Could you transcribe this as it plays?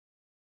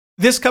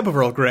This Cup of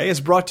Earl Grey is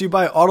brought to you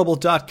by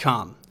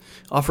Audible.com,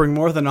 offering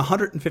more than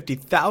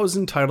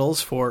 150,000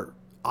 titles for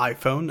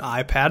iPhone,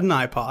 iPad, and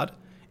iPod,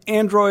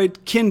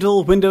 Android,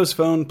 Kindle, Windows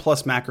Phone,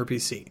 plus Mac or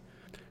PC.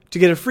 To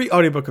get a free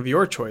audiobook of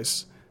your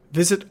choice,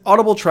 visit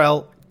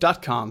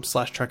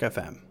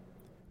audibletrial.com/trekfm.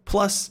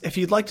 Plus, if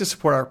you'd like to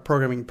support our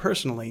programming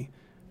personally,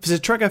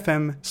 visit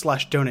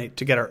trekfm/donate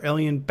to get our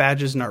alien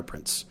badges and art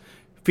prints,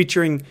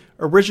 featuring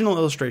original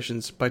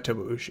illustrations by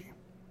Tobuushi.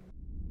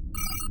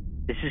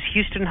 This is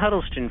Houston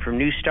Huddleston from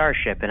New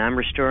Starship, and I'm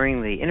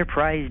restoring the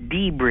Enterprise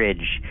D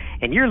bridge,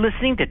 and you're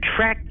listening to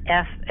Trek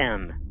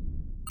FM.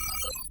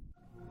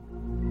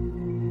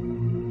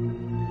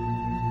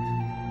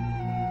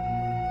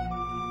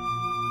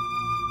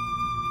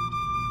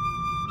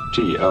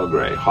 Tea, Earl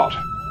Grey, hot.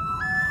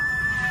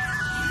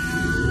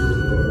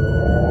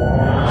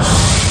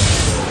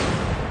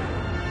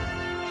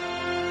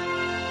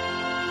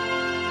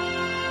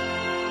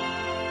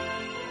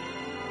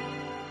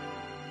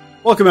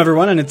 Welcome,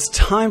 everyone, and it's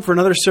time for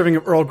another serving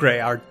of Earl Grey,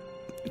 our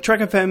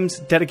Trek FM's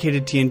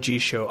dedicated TNG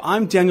show.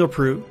 I'm Daniel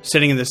Proulx,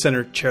 sitting in the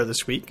center chair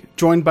this week,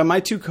 joined by my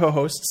two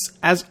co-hosts,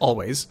 as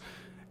always.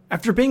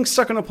 After being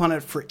stuck on a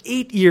planet for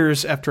 8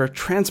 years after a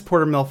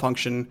transporter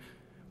malfunction,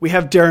 we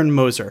have Darren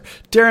Moser.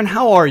 Darren,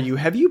 how are you?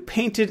 Have you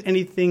painted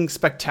anything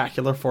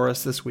spectacular for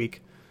us this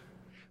week?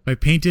 I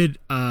painted,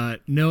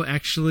 no,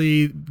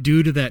 actually,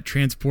 due to that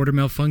transporter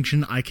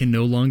malfunction, I can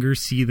no longer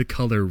see the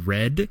color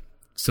red.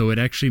 So it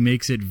actually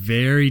makes it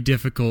very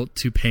difficult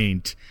to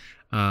paint.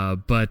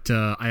 But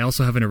I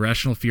also have an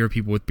irrational fear of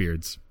people with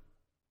beards.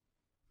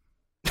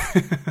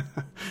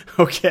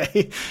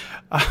 Okay.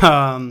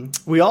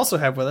 We also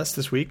have with us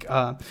this week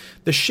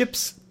the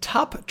ship's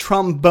top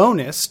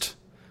trombonist,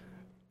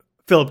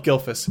 Phillip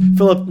Gilfus.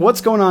 Phillip,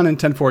 what's going on in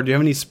 10-4? Do you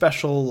have any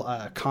special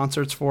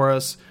concerts for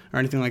us or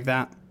anything like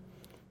that?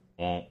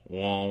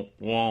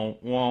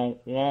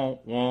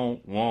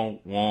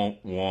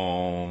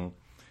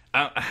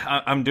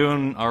 I'm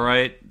doing all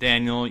right,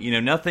 Daniel. You know,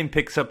 nothing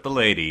picks up the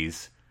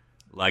ladies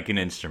like an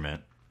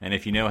instrument. And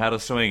if you know how to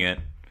swing it,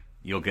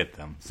 you'll get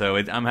them. So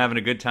I'm having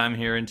a good time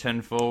here in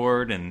 10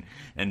 Forward and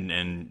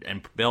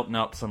belting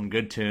out some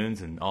good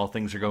tunes, and all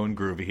things are going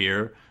groovy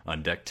here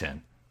on Deck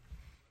 10.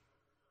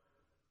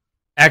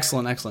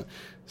 Excellent, excellent.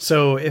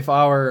 So if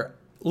our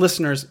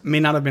listeners may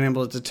not have been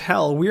able to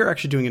tell, we are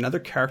actually doing another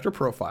character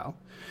profile.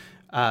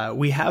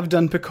 We have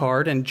done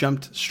Picard and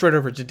jumped straight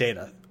over to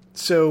Data.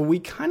 So we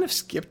kind of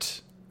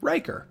skipped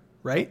Riker,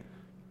 right?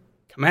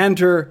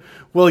 Commander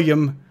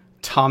William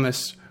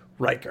Thomas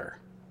Riker,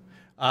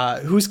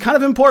 who's kind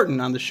of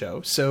important on the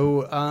show.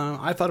 So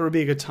I thought it would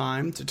be a good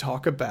time to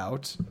talk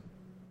about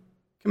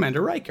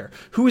Commander Riker,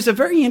 who is a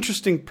very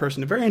interesting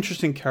person, a very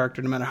interesting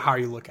character, no matter how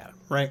you look at him,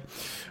 right?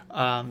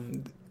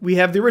 We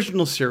have the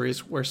original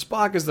series where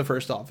Spock is the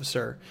first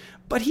officer,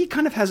 but he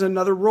kind of has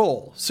another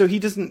role. So he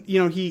doesn't,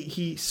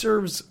 he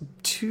serves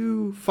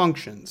two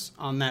functions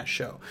on that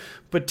show.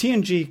 But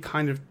TNG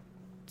kind of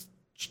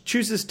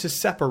chooses to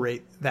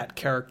separate that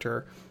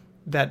character,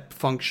 that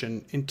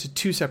function, into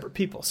two separate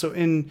people. So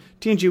in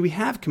TNG, we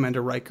have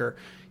Commander Riker.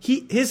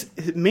 His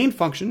main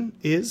function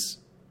is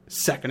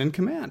second in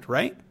command,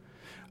 right?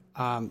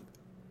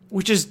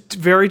 Which is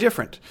very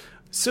different.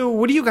 So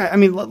what do you guys,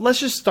 let's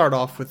just start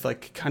off with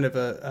like kind of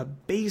a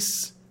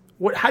base.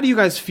 How do you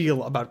guys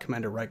feel about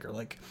Commander Riker?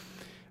 Like,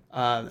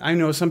 I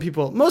know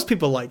most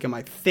people like him,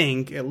 I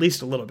think, at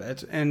least a little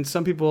bit. And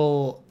some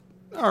people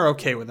are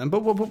okay with him.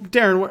 But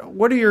Darren,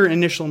 what are your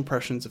initial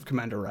impressions of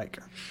Commander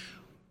Riker?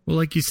 Well,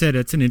 like you said,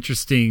 it's an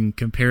interesting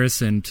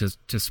comparison to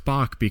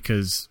Spock,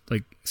 because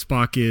like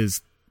Spock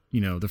is,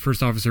 the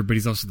first officer, but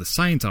he's also the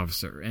science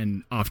officer.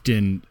 And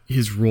often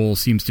his role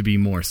seems to be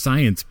more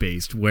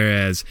science-based,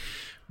 whereas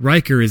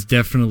Riker is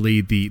definitely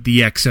the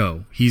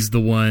XO. He's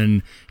the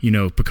one,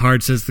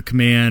 Picard says the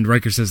command,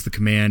 Riker says the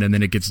command, and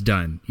then it gets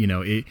done.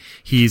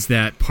 He's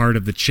that part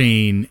of the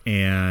chain,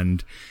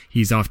 and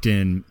he's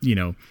often,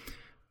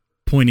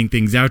 pointing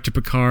things out to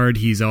Picard.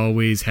 He's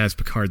always has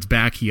Picard's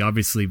back. He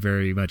obviously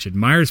very much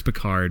admires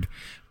Picard,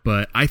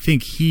 but I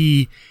think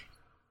he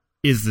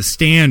is the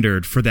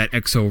standard for that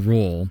XO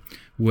role,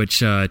 which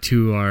to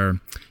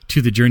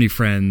the Journey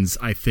friends,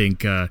 I think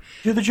to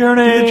the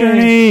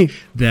journey,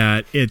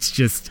 that it's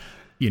just,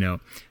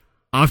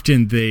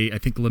 often they, I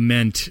think,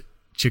 lament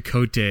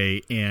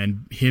Chakotay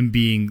and him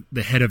being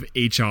the head of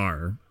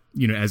HR,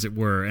 as it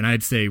were. And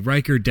I'd say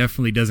Riker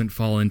definitely doesn't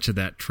fall into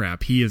that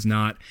trap. He is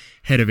not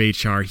head of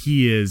HR.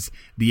 He is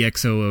the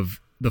XO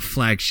of the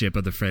flagship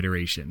of the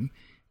Federation.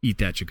 Eat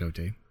that,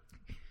 Chakotay.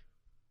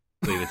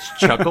 I believe it's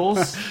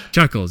Chuckles.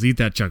 Chuckles. Eat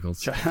that, Chuckles.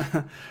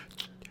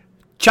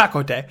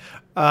 Chakotay.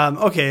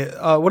 Okay.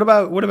 What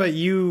about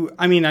you?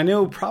 I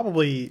know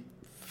probably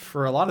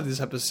for a lot of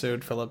this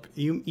episode, Phillip,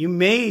 you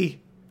may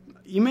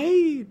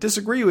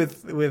disagree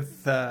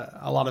with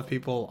a lot of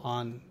people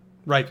on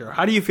Riker.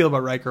 How do you feel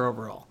about Riker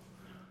overall?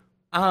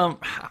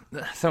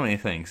 So many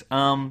things.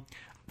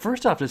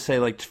 First off, to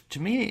say, to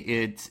me,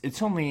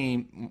 it's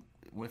only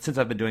since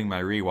I've been doing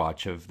my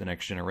rewatch of The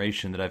Next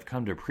Generation that I've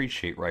come to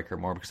appreciate Riker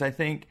more, because I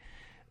think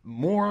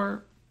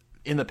more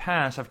in the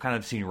past, I've kind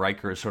of seen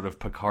Riker as sort of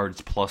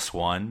Picard's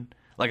 +1.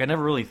 Like, I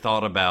never really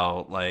thought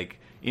about, like,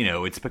 you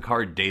know, it's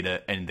Picard,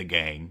 Data, and the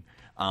gang.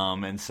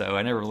 And so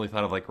I never really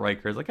thought of, like,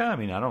 Riker as, like, I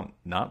mean, I don't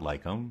not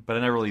like him, but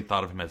I never really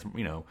thought of him as,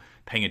 you know,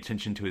 paying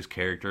attention to his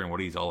character and what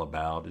he's all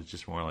about. It's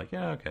just more like,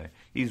 yeah, okay,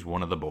 he's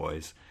one of the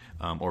boys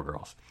or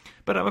girls.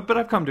 But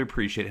I've come to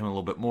appreciate him a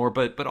little bit more.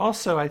 But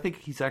also, I think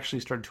he's actually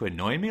started to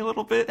annoy me a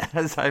little bit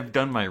as I've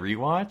done my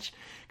rewatch,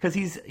 because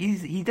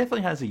he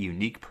definitely has a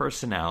unique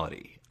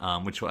personality,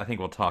 which I think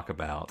we'll talk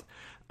about.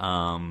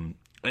 And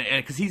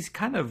because he's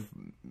kind of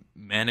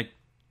manic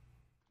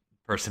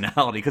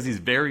personality, because he's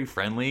very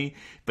friendly,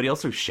 but he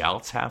also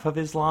shouts half of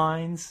his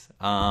lines.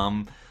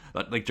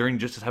 Like during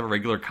just to have a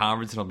regular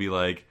conference, and I'll be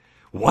like,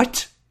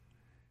 "What?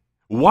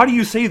 Why do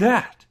you say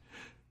that,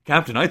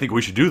 Captain? I think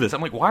we should do this."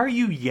 I'm like, "Why are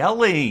you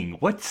yelling?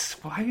 Why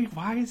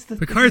is the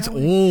Picard's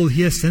old?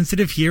 He has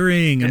sensitive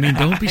hearing. I mean,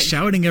 don't be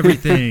shouting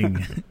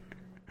everything."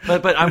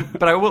 But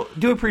I will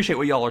do appreciate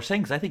what y'all are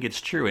saying, because I think it's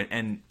true,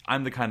 and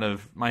I'm the kind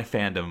of, my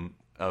fandom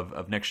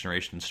of Next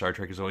Generation Star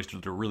Trek is always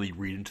to really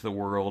read into the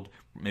world,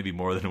 maybe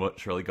more than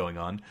what's really going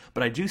on.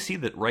 But I do see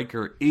that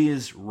Riker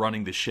is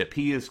running the ship.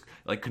 He is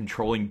like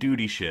controlling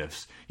duty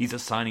shifts. He's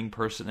assigning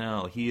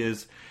personnel. He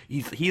is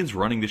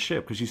running the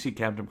ship, because you see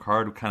Captain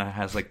Picard who kind of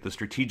has like the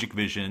strategic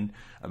vision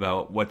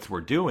about what we're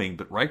doing,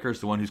 but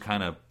Riker's the one who's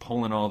kind of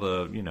pulling all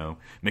the, you know,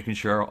 making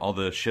sure all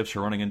the ships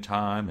are running in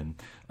time and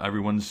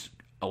everyone's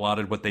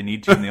allotted what they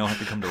need to, and they all have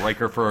to come to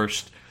Riker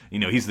first. You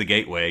know, he's the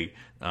gateway.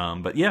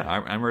 But yeah,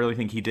 I really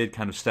think he did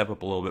kind of step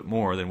up a little bit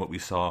more than what we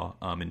saw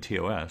in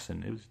TOS,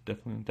 and it was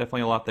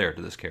definitely a lot there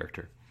to this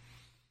character.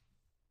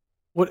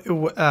 What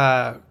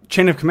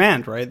chain of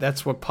command, right?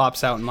 That's what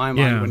pops out in my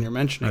mind when you're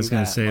mentioning that. I was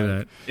going to say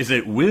that. Is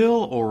it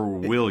Will or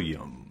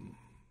William?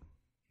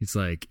 He's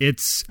like,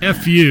 it's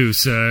F you,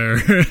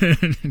 sir.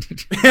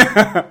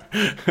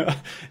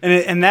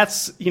 and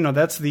that's, you know,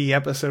 that's the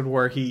episode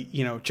where he,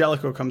 you know,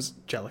 Jellicoe,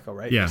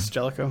 right? Yeah. It's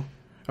Jellicoe.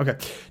 Okay.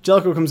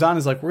 Jellicoe comes on and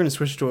is like, we're going to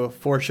switch to a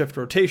 4-shift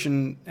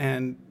rotation.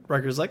 And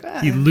Riker's like,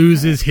 he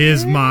loses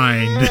his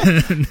mind.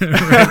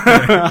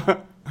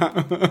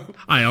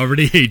 I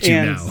already hate you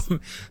now.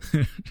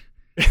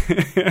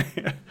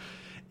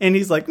 And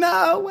he's like,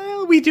 no,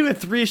 well, we do a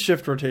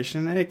 3-shift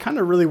rotation, and it kind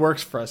of really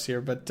works for us here.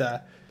 But,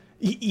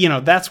 you know,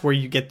 that's where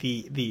you get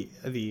the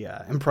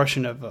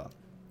impression of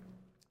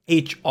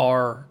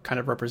HR kind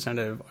of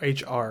representative,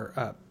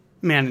 HR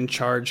man in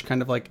charge,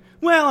 kind of like,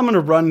 well, I'm going to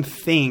run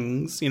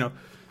things, you know.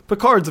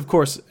 Picard's, of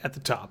course, at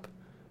the top,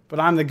 but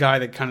I'm the guy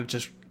that kind of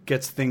just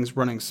gets things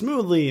running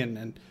smoothly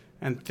and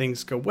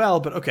things go well.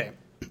 But okay,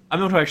 I'm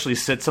the one who actually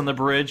sits on the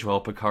bridge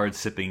while Picard's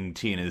sipping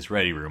tea in his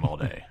ready room all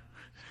day.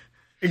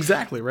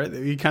 Exactly, right?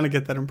 You kind of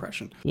get that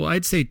impression. Well,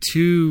 I'd say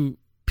two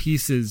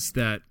pieces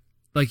that,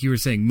 like you were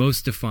saying,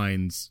 most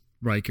defines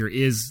Riker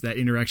is that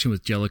interaction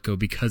with Jellicoe,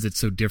 because it's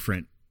so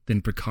different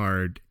than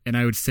Picard, and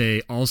I would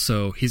say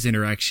also his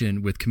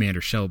interaction with Commander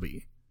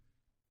Shelby,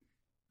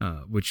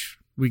 which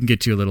we can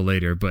get to a little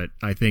later, but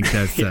I think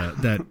that's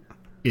that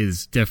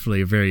is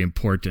definitely a very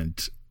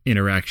important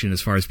interaction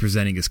as far as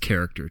presenting his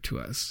character to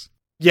us.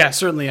 Yeah,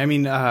 certainly. I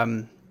mean,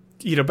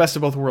 you know, best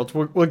of both worlds.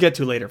 We'll get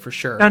to later for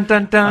sure. Dun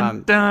dun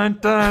dun dun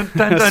dun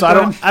dun. So I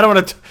don't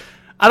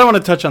want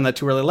to touch on that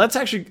too early. Let's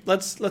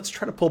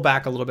try to pull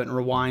back a little bit and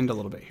rewind a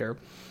little bit here.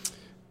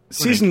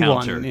 Season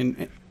 1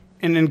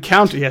 in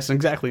Encounter, yes,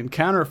 exactly.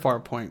 Encounter at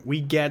Farpoint, we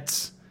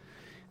get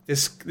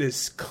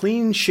this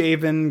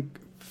clean-shaven,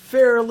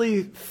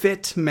 fairly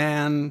fit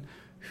man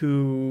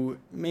who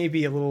may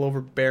be a little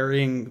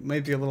overbearing,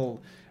 maybe a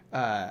little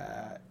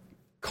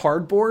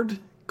cardboard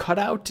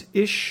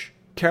cutout-ish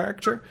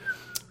character.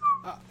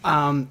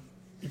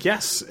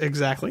 Yes,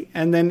 exactly.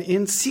 And then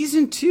in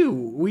Season 2,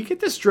 we get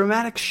this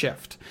dramatic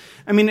shift.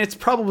 I mean, it's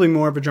probably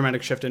more of a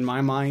dramatic shift in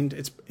my mind.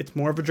 It's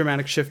more of a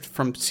dramatic shift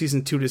from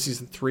Season 2 to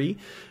Season 3.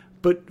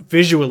 But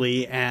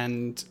visually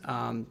and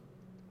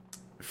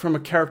from a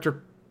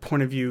character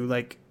point of view,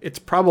 like, it's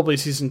probably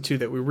Season 2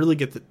 that we really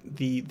get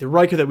the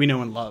Riker that we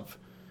know and love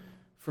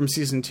from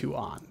Season 2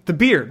 on. The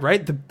beard,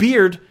 right? The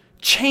beard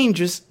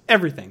changes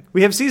everything.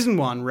 We have Season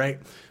 1, right?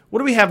 What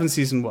do we have in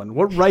Season 1?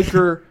 What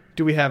Riker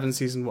do we have in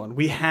Season 1?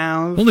 We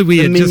have only we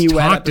had just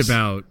talked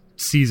about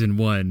Season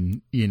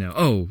 1, you know.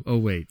 Oh,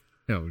 wait.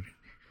 No.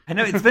 I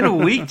know, it's been a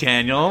week,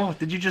 Daniel.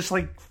 Did you just,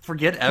 like,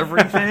 forget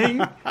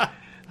everything?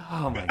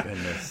 Oh, my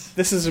goodness.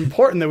 This is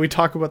important that we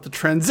talk about the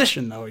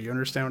transition, though. You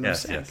understand what I'm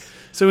saying? Yes.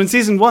 So in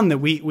Season 1, that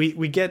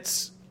we get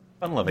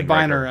Fun-loving the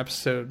binary Riker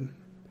episode.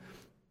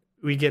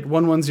 We get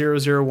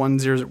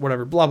 110010,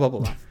 whatever, blah, blah, blah,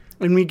 blah.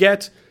 And we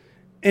get...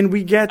 I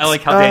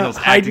like how Daniel's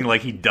acting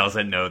like he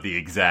doesn't know the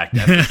exact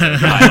episode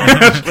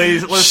title.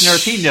 Ladies,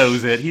 listeners, he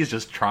knows it. He's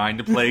just trying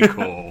to play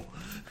cool.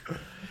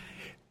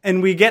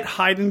 And we get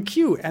Hyde and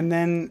Q,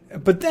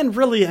 but then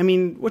really, I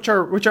mean, which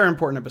are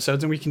important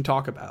episodes, and we can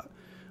talk about.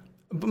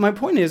 But my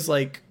point is,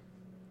 like,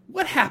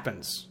 what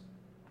happens?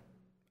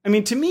 I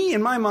mean, to me,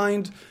 in my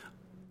mind,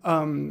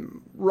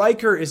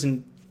 Riker is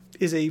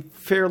is a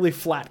fairly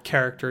flat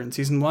character in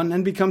season 1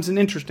 and becomes an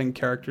interesting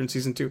character in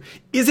season 2.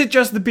 Is it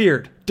just the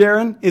beard,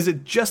 Darren? Is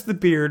it just the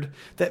beard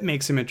that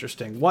makes him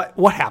interesting?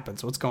 What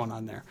happens? What's going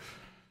on there?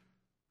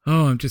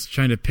 Oh, I'm just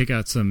trying to pick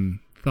out some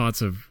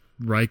thoughts of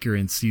Riker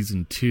in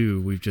season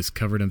 2. We've just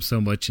covered him so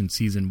much in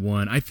season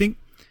 1.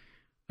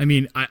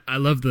 I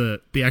love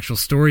the actual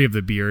story of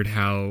the beard,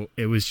 how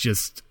it was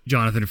just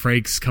Jonathan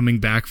Frakes coming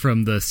back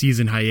from the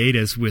season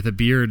hiatus with a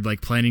beard, like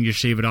planning to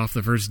shave it off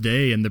the first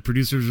day, and the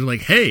producers were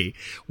like, hey,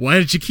 why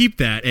did you keep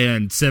that?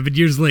 And 7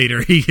 years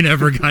later, he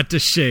never got to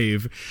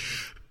shave.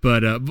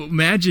 But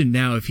imagine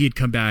now if he had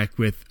come back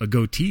with a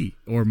goatee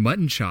or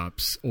mutton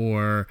chops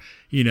or,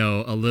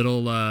 a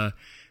little...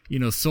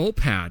 soul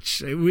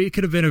patch. We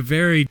could have been a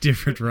very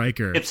different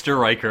Riker. Hipster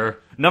Riker.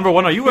 Number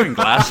one, are you wearing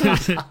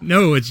glasses?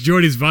 No, it's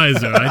Geordi's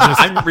visor.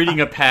 I'm reading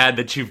a pad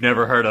that you've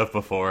never heard of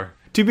before.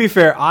 To be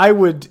fair, I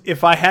would,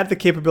 if I had the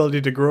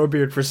capability to grow a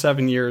beard for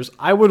 7 years,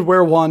 I would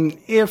wear one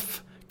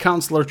if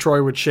Counselor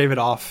Troy would shave it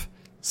off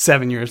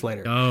 7 years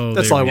later. Oh,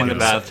 that's all I wanted in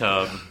the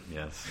bathtub.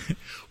 Yes.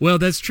 Well,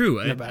 that's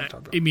true.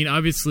 I mean,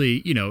 obviously,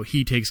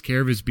 he takes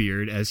care of his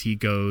beard as he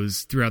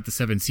goes throughout the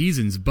 7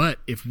 seasons. But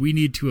if we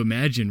need to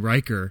imagine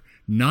Riker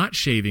not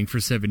shaving for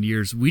 7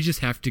 years, we just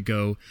have to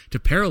go to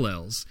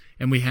Parallels.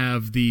 And we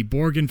have the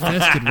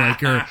Borg-infested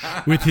Riker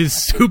with his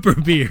super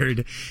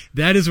beard.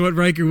 That is what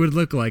Riker would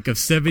look like of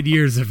 7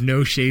 years of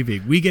no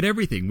shaving. We get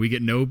everything. We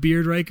get no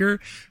beard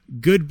Riker,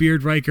 good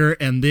beard Riker,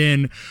 and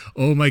then,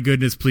 oh my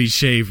goodness, please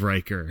shave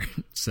Riker.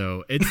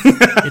 So it's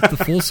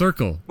the full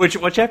circle. Which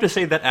you have to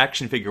say, that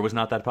action figure was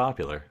not that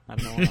popular. I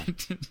don't know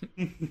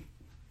why.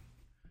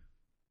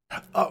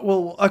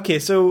 Well, okay,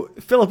 so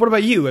Philip, what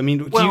about you? I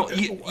mean,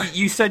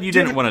 you said you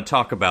didn't want to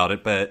talk about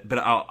it, but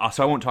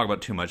so I won't talk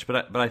about too much.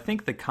 But I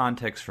think the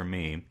context for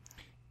me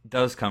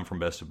does come from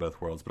Best of Both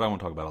Worlds, but I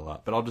won't talk about it a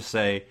lot. But I'll just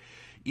say,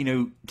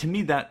 to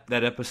me that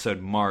episode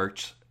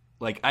marked,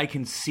 like, I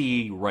can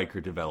see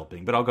Riker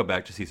developing. But I'll go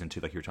back to season 2,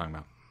 like you were talking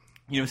about.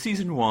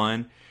 Season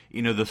 1,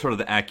 the sort of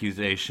the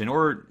accusation,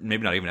 or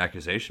maybe not even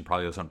accusation,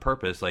 probably was on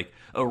purpose. Like,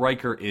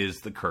 Riker is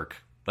the Kirk.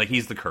 Like,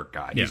 he's the Kirk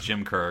guy. Yeah. He's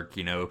Jim Kirk,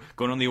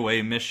 going on the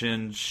away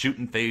mission,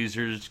 shooting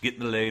phasers, getting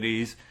the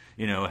ladies.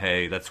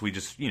 Hey, we're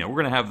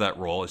going to have that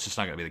role. It's just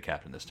not going to be the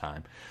captain this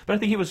time. But I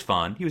think he was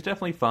fun. He was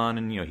definitely fun,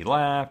 and, he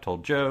laughed,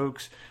 told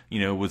jokes,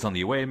 was on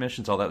the away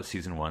missions. All that was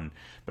season 1.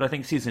 But I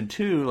think season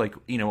 2, like,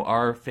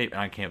 our favorite,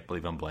 I can't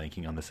believe I'm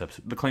blanking on this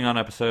episode. The Klingon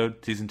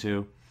episode, season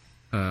 2.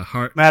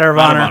 Matter of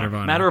Honor.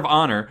 Matter of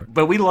Honor.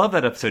 But we love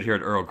that episode here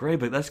at Earl Grey,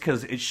 but that's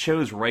because it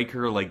shows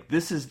Riker, like,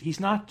 he's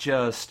not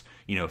just...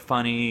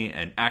 funny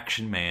and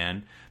action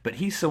man, but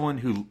he's someone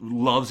who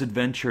loves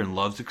adventure and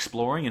loves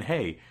exploring. And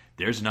hey,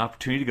 there's an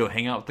opportunity to go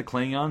hang out with the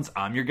Klingons.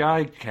 I'm your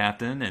guy,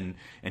 Captain. And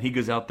he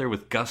goes out there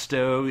with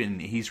gusto, and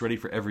he's ready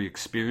for every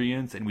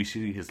experience. And we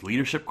see his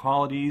leadership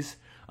qualities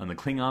on the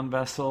Klingon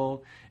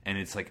vessel. And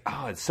it's like,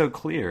 it's so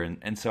clear.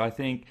 And so I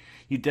think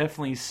you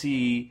definitely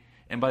see...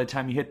 And by the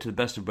time you hit to the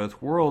Best of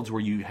Both Worlds,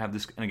 where you have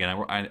this, and again,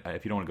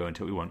 if you don't want to go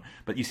into it, we won't,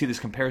 but you see this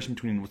comparison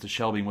between what's a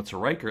Shelby and what's a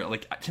Riker.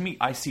 Like, to me,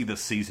 I see the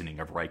seasoning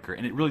of Riker,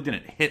 and it really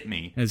didn't hit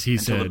me as he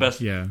said,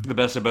 the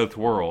Best of Both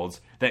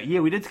Worlds. That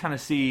we did kind of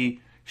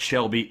see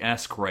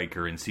Shelby-esque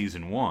Riker in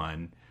season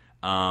 1,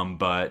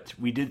 but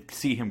we did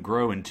see him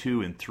grow in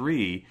 2 and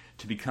 3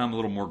 to become a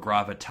little more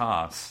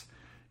gravitas.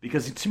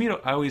 Because to me,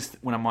 I always,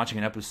 when I'm watching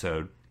an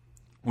episode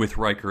with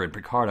Riker and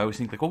Picard, I always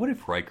think like, well, what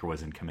if Riker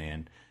was in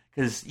command?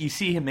 Because you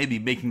see him maybe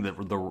making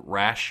the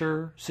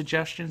rasher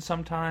suggestions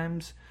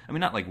sometimes. I mean,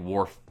 not like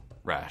Worf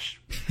rash.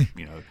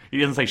 He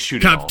doesn't say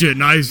shoot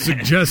Captain, I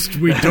suggest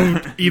we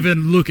don't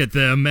even look at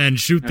them and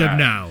shoot them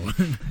now.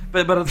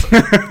 But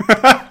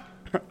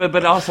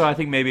also, I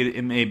think maybe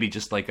it may be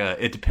just like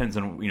it depends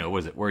on,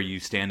 was it where you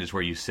stand is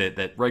where you sit,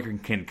 that Riker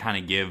can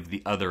kind of give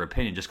the other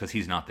opinion just because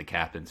he's not the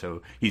captain.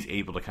 So he's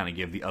able to kind of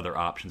give the other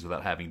options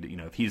without having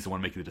to, if he's the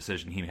one making the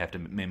decision, he may have to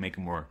make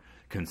a more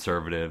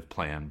conservative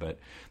plan. But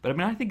I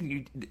mean, I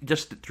think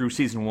just through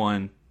season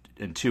 1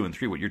 and 2 and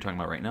 3, what you're talking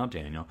about right now,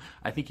 Daniel,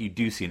 I think you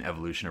do see an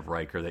evolution of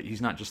Riker, that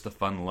he's not just the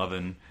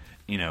fun-loving,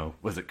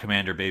 was it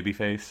Commander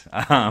Babyface?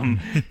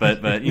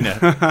 But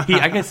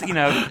I guess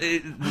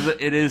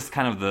it is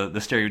kind of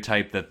the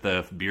stereotype that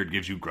the beard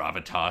gives you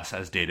gravitas,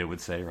 as Data would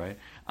say, right?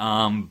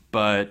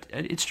 But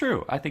it's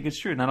true. I think it's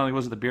true. Not only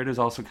was it the beard, it was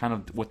also kind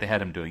of what they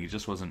had him doing. He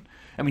just wasn't.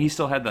 I mean, he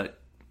still had that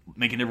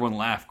making everyone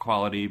laugh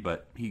quality,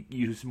 but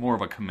he was more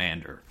of a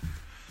commander.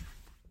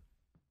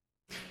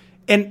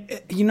 And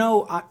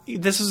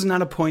this is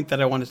not a point that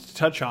I wanted to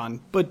touch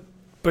on, but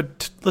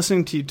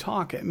listening to you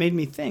talk, it made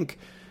me think.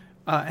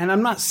 And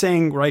I'm not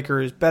saying Riker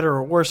is better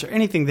or worse or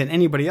anything than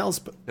anybody else,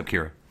 but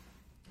Kira.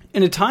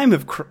 In a time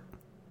of,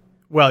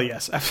 well,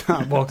 yes,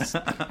 well,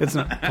 it's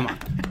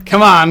not.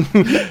 Come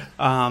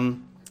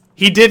on.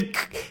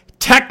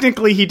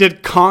 Technically, he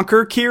did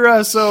conquer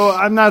Kira, so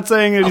I'm not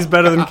saying that he's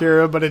better than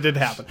Kira, but it did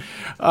happen.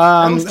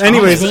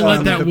 Anyways, don't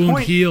let that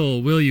wound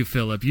heal, will you,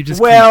 Philip? You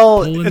just keep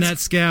pulling that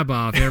scab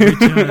off every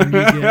time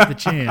you get the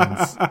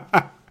chance.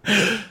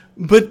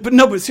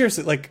 But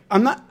seriously, like,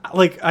 I'm not,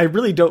 like, I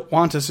really don't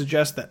want to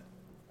suggest that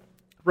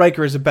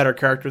Riker is a better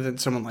character than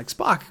someone like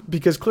Spock,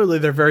 because clearly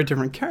they're very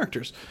different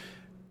characters.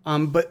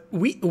 But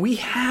we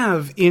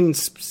have in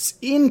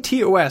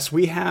TOS,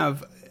 we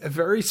have a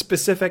very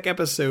specific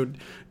episode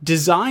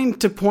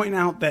designed to point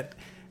out that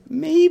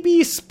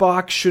maybe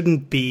Spock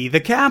shouldn't be the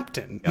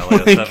captain.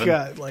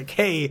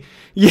 Hey,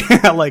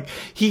 yeah, like,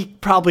 he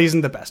probably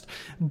isn't the best.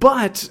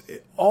 But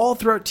all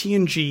throughout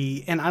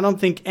TNG, and I don't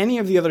think any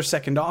of the other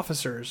first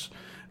officers,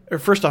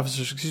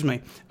 excuse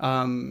me,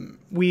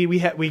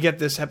 we get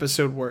this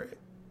episode where,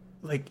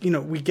 like, you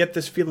know, we get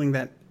this feeling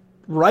that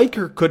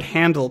Riker could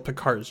handle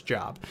Picard's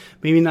job.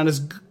 Maybe not as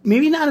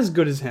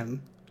good as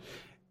him.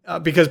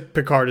 Because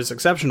Picard is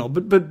exceptional,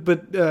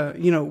 but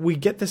you know, we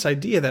get this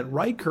idea that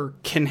Riker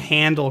can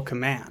handle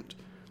command,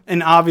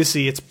 and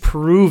obviously it's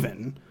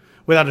proven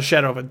without a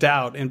shadow of a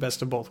doubt in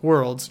Best of Both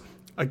Worlds.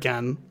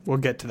 Again, we'll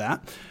get to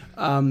that,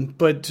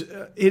 but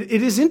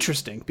it is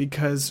interesting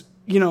because,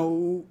 you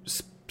know,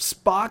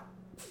 Spock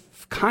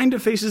kind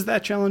of faces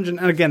that challenge, and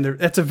again,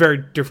 that's a very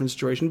different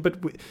situation.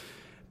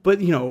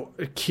 But you know,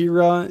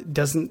 Kira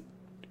doesn't.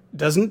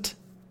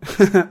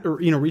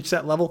 You know, reach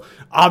that level.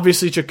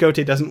 Obviously,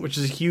 Chakotay doesn't, which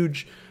is a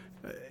huge,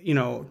 you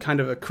know, kind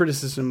of a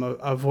criticism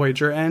of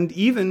Voyager, and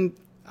even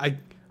I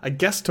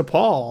guess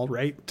T'Pol,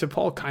 right?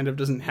 T'Pol kind of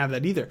doesn't have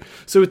that either.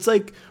 So it's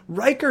like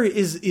Riker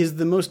is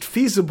the most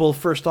feasible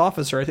first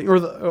officer, I think,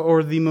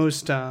 or the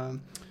most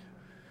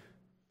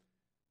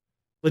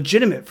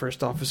legitimate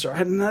first officer.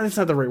 That's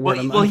not the right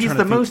word. Well, he's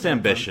the most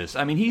ambitious.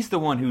 I mean, he's the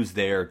one who's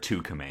there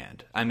to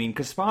command. I mean,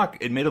 because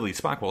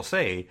Spock will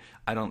say,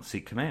 "I don't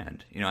seek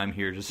command. You know, I'm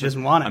here to serve.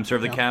 I'm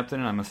the captain,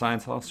 and I'm a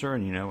science officer,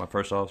 and, you know, a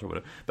first officer,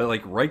 whatever." But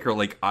like Riker,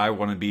 like, I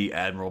want to be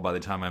admiral by the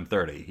time I'm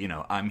 30. You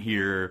know, I'm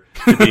here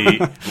to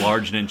be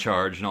large and in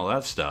charge and all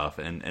that stuff.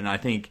 And I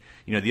think,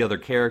 you know, the other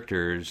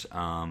characters,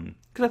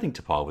 because I think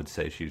T'Pol would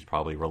say she's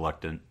probably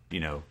reluctant,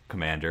 you know,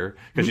 commander,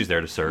 because she's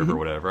there to serve or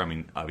whatever. I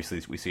mean,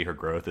 obviously we see her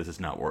growth. This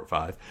is not Warp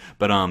 5,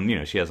 but you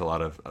know, she has a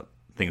lot of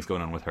things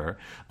going on with her.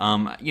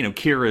 You know,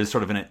 Kira is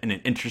sort of in an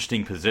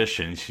interesting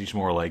position. She's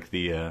more like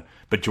the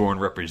Bajoran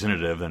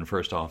representative than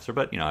first officer,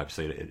 but, you know,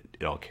 obviously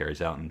it all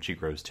carries out, and she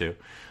grows too.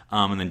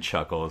 And then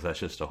Chuckles, that's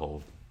just a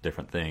whole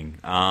different thing.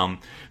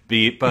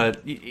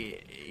 But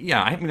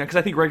yeah, I mean, because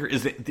I think Riker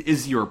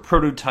is your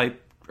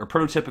prototype or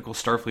prototypical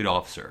Starfleet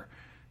officer.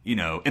 You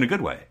know, in a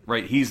good way,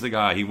 right? He's the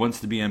guy. He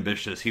wants to be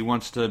ambitious. He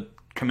wants to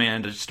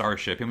command a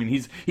starship. I mean,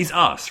 he's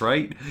us,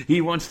 right?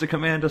 He wants to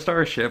command a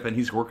starship, and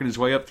he's working his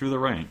way up through the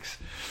ranks.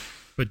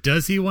 But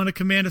does he want to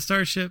command a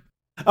starship?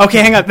 Okay,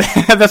 hang on.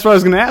 That's what I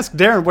was going to ask,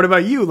 Darren. What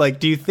about you? Like,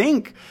 do you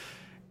think,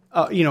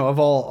 you know, of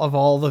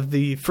all of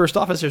the first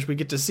officers we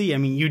get to see, I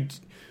mean,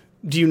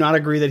 do you not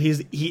agree that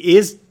he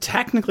is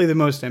technically the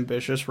most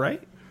ambitious,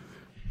 right?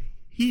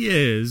 He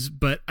is,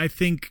 but I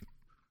think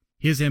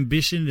his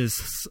ambition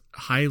is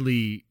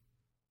highly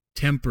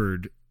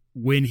tempered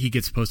when he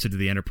gets posted to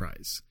the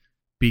Enterprise,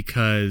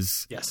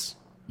 because, yes,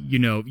 you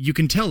know, you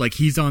can tell, like,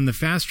 he's on the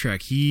fast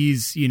track.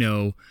 He's, you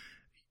know,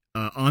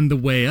 on the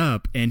way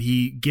up, and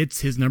he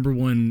gets his number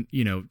one,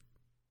 you know,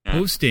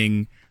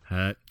 posting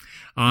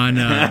on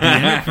the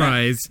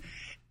Enterprise.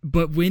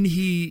 But when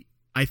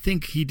I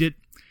think he did,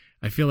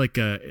 I feel like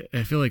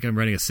I'm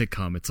writing a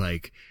sitcom. It's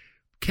like,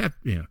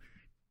 you know,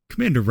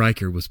 Commander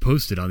Riker was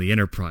posted on the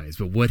Enterprise,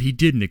 but what he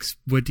didn't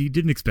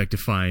expect to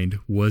find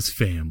was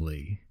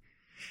family.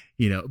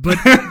 You know, but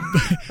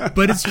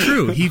it's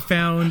true. He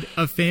found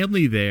a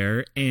family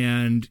there,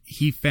 and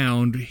he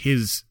found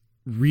his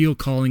real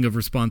calling of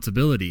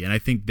responsibility, and I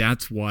think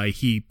that's why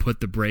he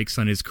put the brakes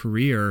on his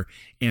career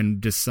and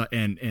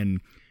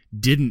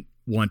didn't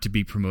want to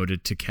be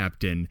promoted to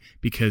captain,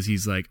 because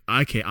he's like,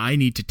 okay, I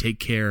need to take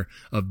care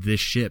of this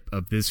ship,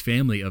 of this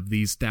family, of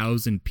these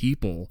 1,000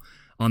 people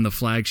on the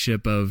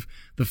flagship of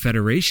the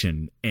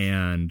Federation,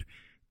 and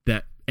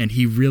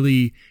he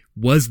really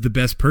was the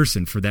best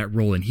person for that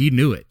role, and he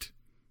knew it.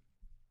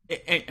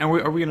 And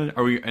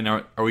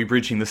are we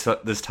breaching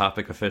this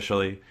topic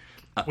officially?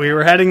 We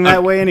were heading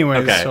that way anyway.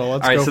 Okay. So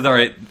let's all right. go. So all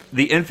right,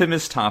 the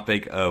infamous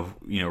topic of,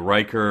 you know,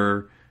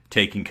 Riker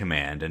taking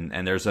command,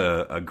 and there's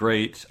a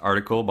great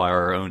article by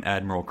our own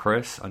Admiral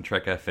Chris on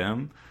Trek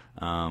FM.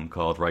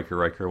 Called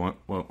Riker,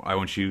 I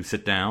Want You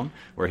Sit Down,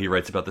 where he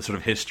writes about the sort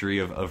of history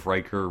of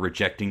Riker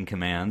rejecting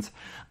commands.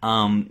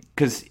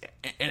 Because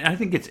I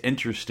think it's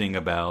interesting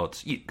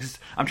about, because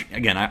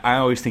I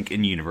always think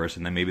in universe,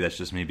 and then maybe that's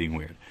just me being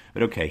weird.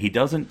 But okay, he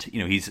doesn't,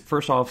 you know, he's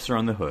first officer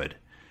on the hood,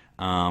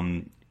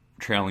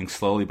 trailing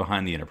slowly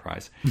behind the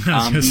Enterprise.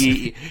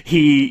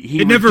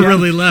 He never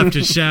really left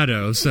his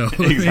shadow, so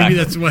exactly. Maybe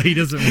that's why he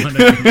doesn't want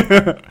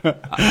to.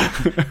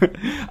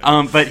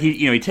 But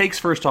he takes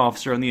first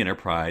officer on the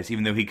Enterprise,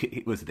 even though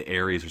he was at the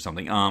Ares or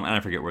something. And I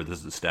forget where this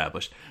is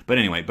established. But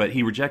anyway,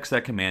 he rejects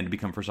that command to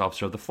become first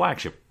officer of the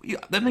flagship. Yeah,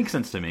 that makes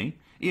sense to me.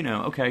 You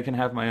know, okay, I can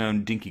have my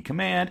own dinky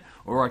command,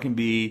 or I can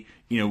be,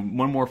 you know,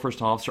 one more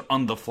first officer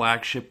on the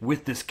flagship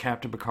with this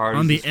Captain Picard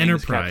on the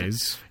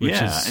Enterprise, which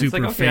is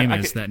super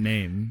famous. That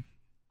name.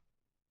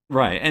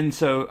 Right, and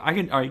so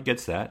he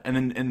gets that, and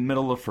then in the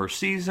middle of first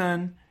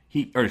season,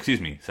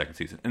 second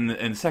season. In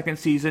the second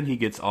season, he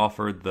gets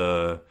offered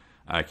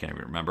I can't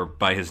even remember,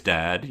 by his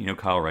dad.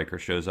 Kyle Riker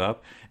shows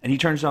up, and he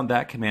turns down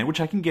that command,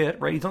 which I can get,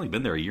 right? He's only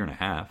been there a year and a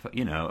half.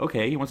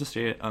 Okay, he wants to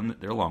stay on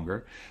there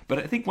longer. But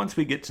I think once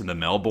we get to the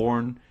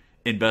Melbourne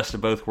in Best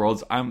of Both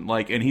Worlds, I'm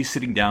like, and he's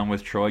sitting down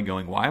with Troy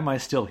going, why am I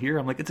still here?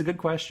 I'm like, it's a good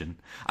question.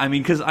 I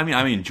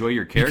enjoy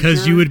your character.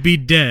 Because you would be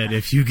dead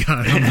if you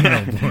got on the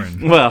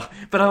Melbourne. Well,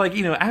 but I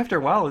after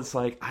a while, it's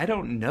like, I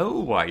don't know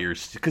why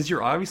because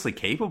you're obviously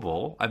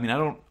capable.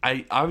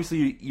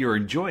 Obviously you're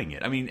enjoying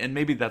it. And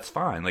maybe that's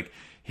fine. Like,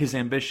 his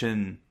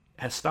ambition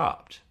has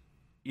stopped,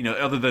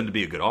 other than to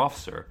be a good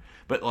officer.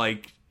 But,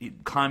 like,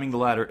 climbing the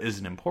ladder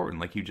isn't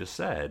important, like you just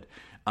said,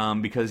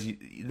 because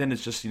then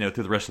it's just, through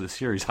the rest of the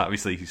series,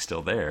 obviously he's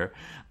still there.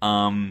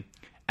 And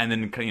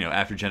then,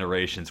 after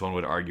Generations, one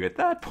would argue at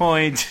that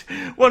point,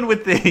 one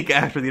would think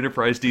after the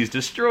Enterprise D is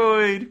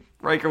destroyed,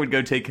 Riker would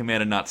go take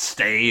command and not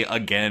stay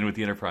again with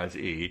the Enterprise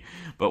E.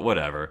 But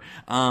whatever.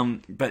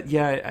 But,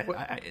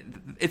 yeah,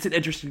 it's an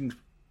interesting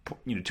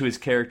to his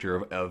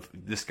character of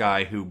this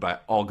guy who, by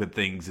all good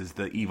things, is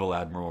the evil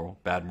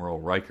Badmiral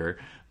Riker.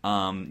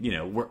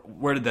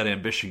 Where did that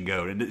ambition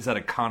go? And is that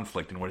a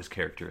conflict in what his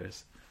character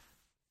is?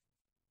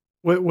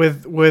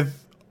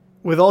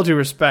 With all due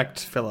respect,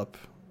 Philip,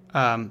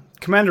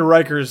 Commander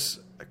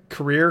Riker's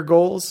career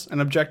goals and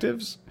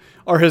objectives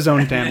are his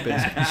own damn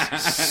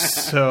business.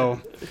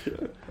 So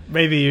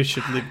maybe you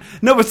should leave.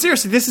 No, but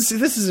seriously, this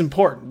is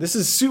important. This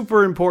is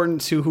super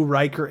important to who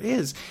Riker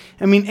is.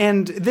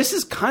 And this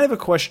is kind of a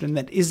question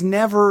that is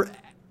never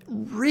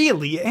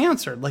really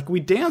answered. Like, we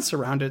dance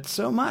around it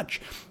so much.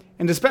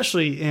 And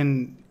especially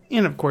in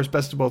of course,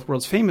 Best of Both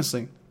Worlds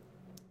famously,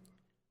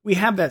 we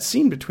have that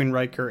scene between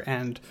Riker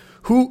and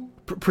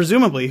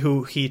presumably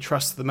who he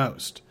trusts the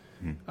most,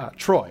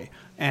 Troy.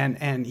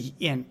 And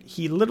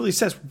he literally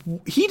says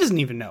he doesn't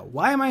even know,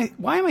 why am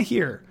I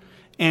here?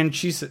 And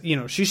she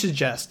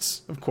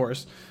suggests, of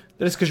course,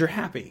 that it's because you're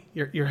happy.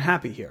 You're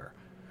happy here.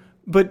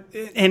 But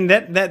and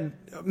that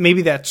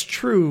maybe that's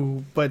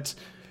true. But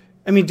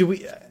do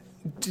we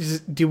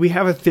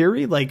have a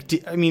theory?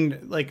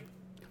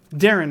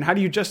 Darren, how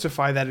do you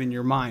justify that in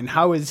your mind?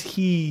 How is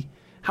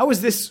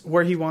this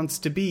where he wants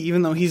to be,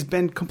 even though he's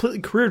been completely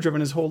career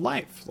driven his whole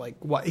life? Like,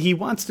 what he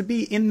wants to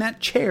be in that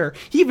chair.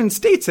 He even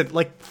states it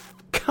like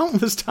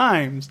countless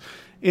times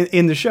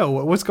in the show.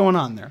 What's going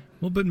on there?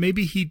 Well, but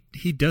maybe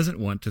he doesn't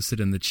want to sit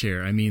in the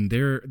chair.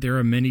 There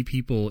are many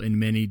people in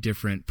many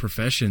different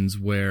professions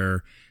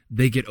where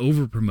they get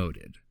over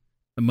promoted,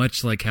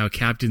 much like how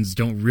captains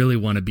don't really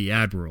want to be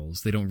admirals.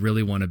 They don't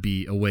really want to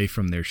be away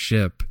from their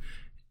ship.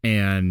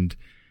 And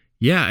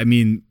yeah,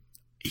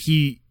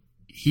 he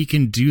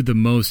can do the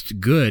most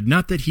good.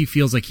 Not that he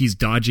feels like he's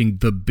dodging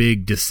the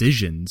big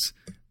decisions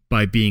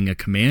by being a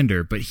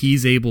commander, but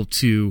he's able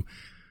to,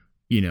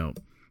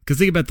 because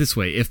think about it this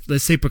way. If,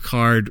 let's say,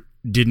 Picard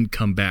didn't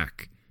come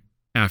back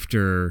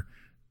after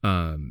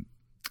not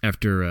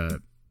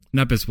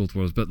Best of Both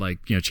Worlds, but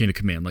Chain of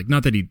Command. Like,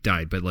 not that he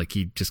died, but like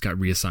he just got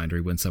reassigned or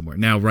he went somewhere.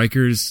 Now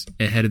Riker's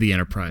ahead of the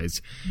Enterprise.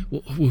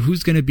 Well,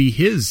 who's going to be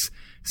his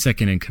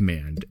second in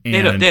command?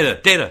 And Data.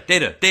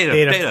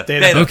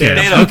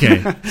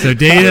 Okay. So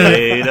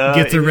Data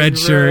gets a red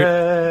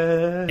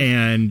shirt,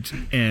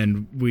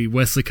 and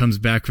Wesley comes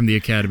back from the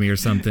academy or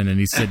something, and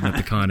he's sitting at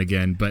the con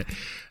again. But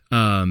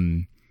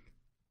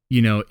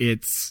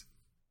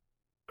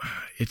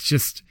it's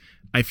just,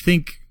 I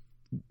think,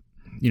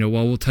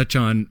 while we'll touch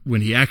on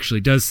when he actually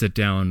does sit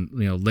down,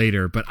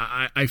 later, but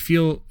I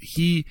feel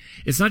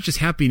it's not just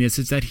happiness,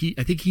 it's that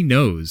I think he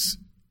knows,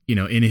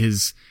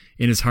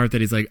 in his heart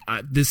that he's like,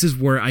 this is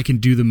where I can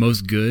do the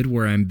most good,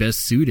 where I'm best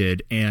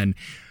suited. And,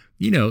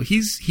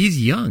 he's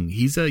young.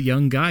 He's a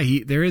young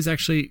guy. There is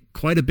actually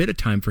quite a bit of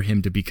time for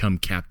him to become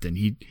captain.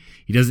 He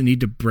doesn't need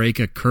to break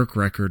a Kirk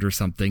record or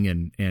something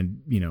and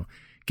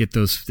get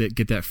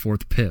that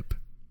fourth pip.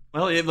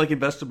 Well, like in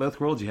Best of Both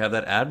Worlds, you have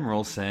that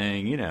admiral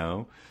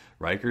saying,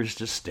 Riker's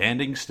just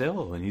standing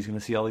still, and he's going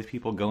to see all these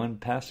people going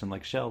past him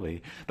like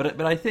Shelby.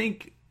 But I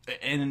think,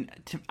 and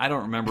I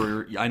don't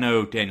remember. I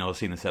know Daniel has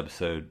seen this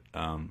episode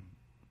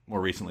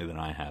more recently than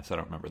I have, so I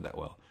don't remember that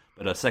well.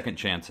 But Second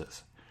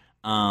Chances,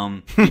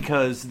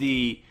 because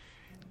the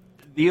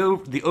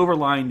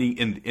overlying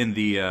in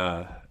the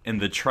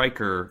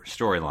Riker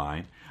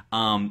storyline.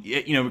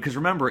 Because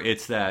remember,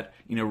 it's that,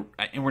 and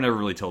we're never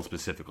really told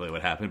specifically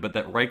what happened, but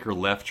that Riker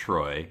left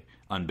Troy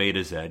on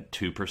Beta Z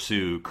to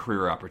pursue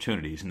career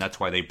opportunities, and that's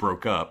why they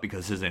broke up,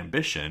 because his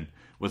ambition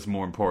was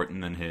more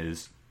important than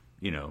his,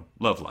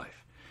 love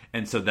life.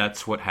 And so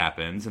that's what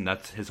happens, and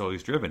has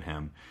always driven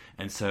him.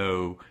 And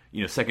so,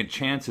 Second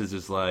Chances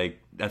is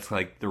that's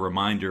like the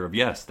reminder of,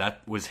 yes,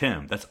 that was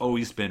him. That's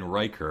always been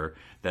Riker.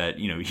 That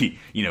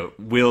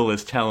Will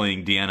is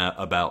telling Deanna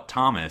about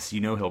Thomas.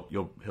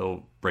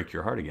 He'll break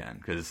your heart again,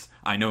 because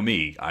I know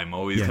me. I'm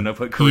always going to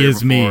put career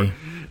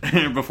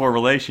before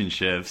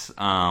relationships.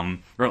 Or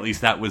at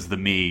least that was the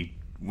me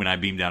when I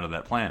beamed down to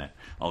that planet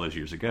all those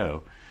years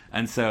ago.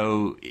 And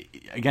so,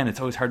 again, it's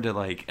always hard to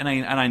like, and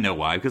I know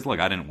why, because look,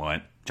 I didn't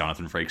want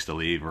Jonathan Frakes to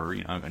leave, or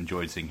I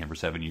enjoyed seeing him for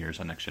 7 years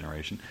on Next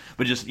Generation.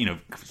 But just as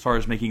far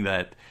as making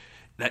that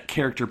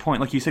character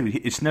point, like you said,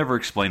 it's never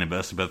explained in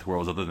Best of Both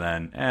Worlds other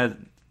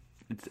than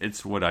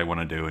it's what I want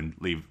to do and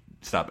leave.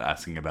 Stop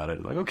asking about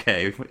it. Like,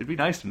 okay, it'd be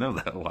nice to know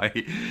that. Why?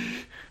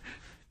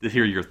 To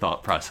hear your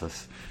thought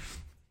process.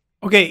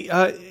 Okay,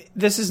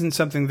 this isn't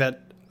something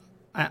that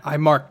I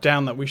marked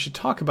down that we should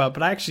talk about,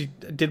 but I actually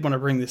did want to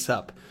bring this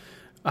up.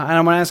 And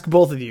I'm going to ask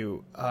both of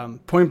you,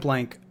 point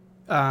blank.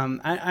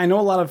 I know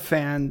a lot of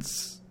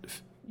fans,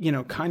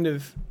 kind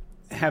of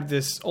have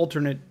this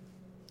alternate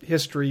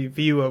history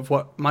view of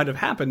what might have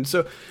happened.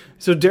 So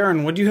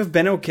Darren, would you have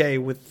been okay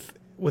with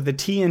the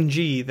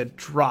TNG that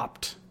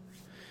dropped?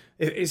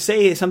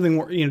 Say something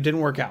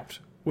didn't work out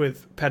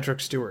with Patrick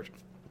Stewart.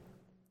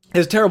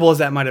 As terrible as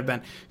that might have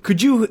been,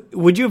 would you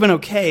have been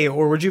okay,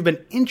 or would you have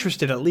been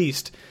interested at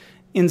least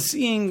in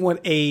seeing what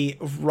a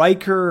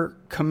Riker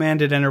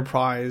commanded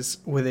Enterprise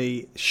with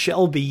a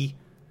Shelby,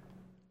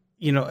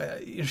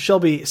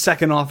 Shelby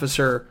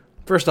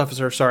first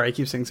officer, sorry, I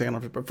keep saying second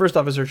officer, but first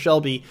officer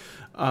Shelby,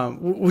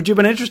 would you have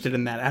been interested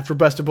in that after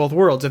Best of Both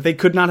Worlds? If they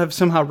could not have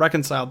somehow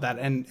reconciled that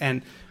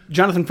and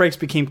Jonathan Frakes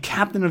became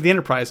captain of the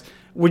Enterprise,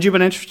 would you have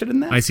been interested in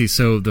that? I see.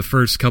 So the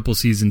first couple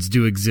seasons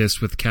do exist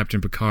with Captain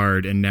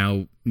Picard, and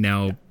now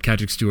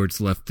Patrick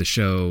Stewart's left the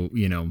show,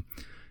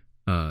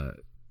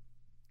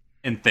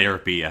 in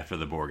therapy after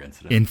the Borg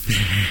incident.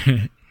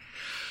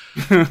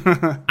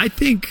 I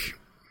think,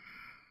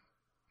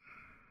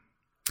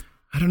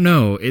 I don't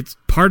know. It's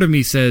part of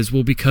me says,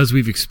 well, because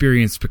we've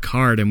experienced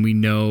Picard and we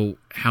know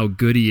how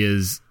good he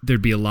is,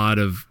 there'd be a lot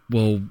of,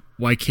 well,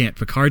 why can't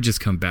Picard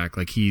just come back?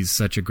 Like, he's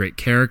such a great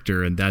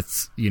character, and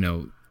that's,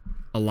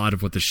 a lot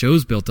of what the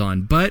show's built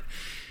on. But,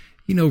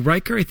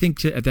 Riker, I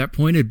think at that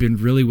point had been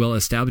really well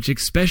established,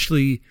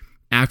 especially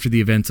after the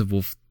events of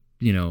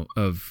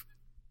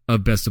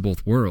of Best of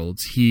Both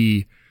Worlds.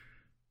 He,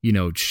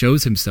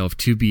 shows himself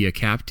to be a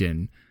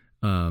captain.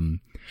 That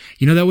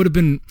would have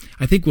been,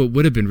 I think what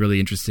would have been really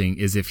interesting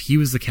is if he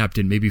was the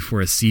captain maybe for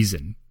a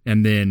season,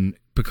 and then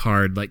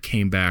Picard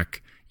came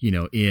back,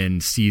 in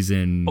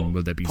season,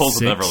 would that be Pulls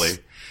 6? of Beverly.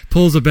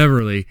 Pulls of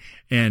Beverly,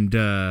 and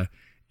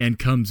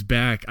comes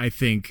back. I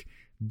think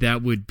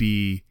that would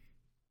be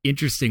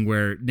interesting,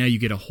 where now you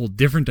get a whole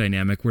different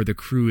dynamic where the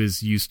crew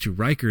is used to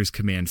Riker's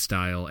command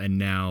style, and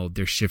now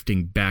they're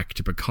shifting back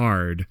to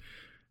Picard.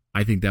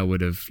 I think that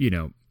would have,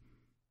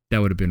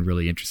 been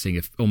really interesting,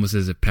 if almost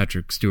as if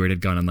Patrick Stewart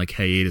had gone on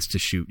hiatus to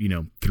shoot,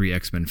 3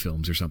 X-Men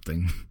films or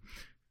something.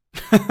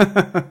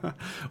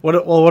 What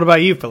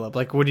about you,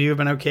 Philip? Would you have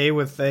been okay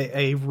with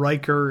a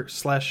Riker /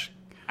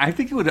 I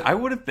think it would. I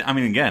would have been. I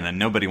mean, again, and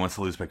nobody wants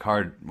to lose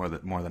Picard more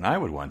than I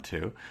would want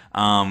to.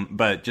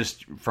 But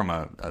just from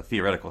a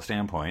theoretical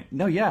standpoint,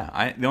 no, yeah.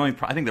 I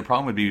think the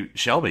problem would be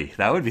Shelby.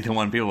 That would be the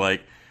one people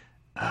like.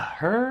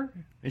 Her?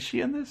 Is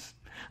she in this?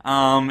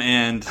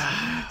 And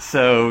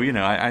so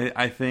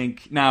I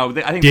think now.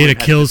 I think Data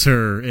kills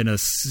her in a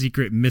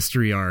secret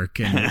mystery arc,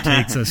 and it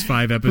takes us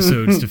 5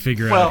 episodes to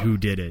figure out who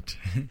did it.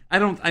 I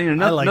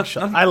like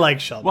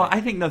Shelby. Well,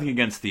 I think nothing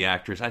against the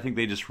actress. I think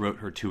they just wrote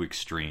her too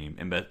extreme,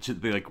 and to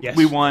be like, yes.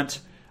 We want,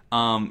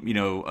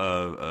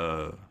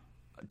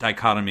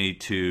 dichotomy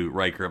to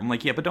Riker. I'm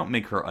like, yeah, but don't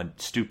make her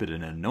stupid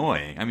and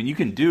annoying. I mean, you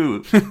can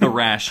do the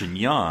rash and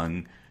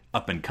young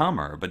up and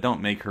comer, but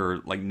don't make her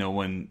no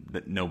one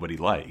that nobody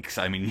likes.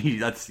 I mean,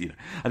 that's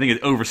I think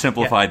it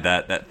oversimplified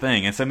that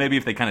thing. And so maybe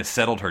if they kind of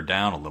settled her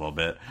down a little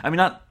bit, I mean,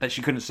 not that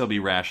she couldn't still be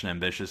rash and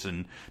ambitious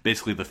and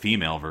basically the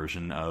female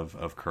version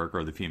of Kirk,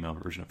 or the female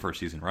version of first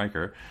season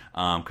Riker,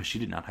 because she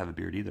did not have a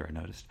beard either, I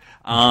noticed.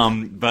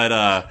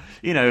 But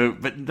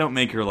don't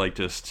make her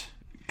just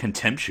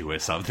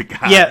contemptuous of the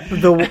guy. Yeah,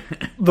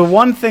 the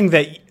one thing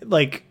that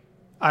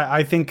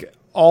I think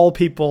all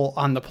people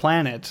on the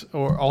planet,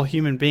 or all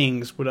human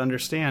beings, would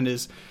understand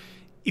is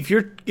if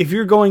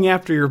you're going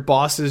after your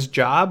boss's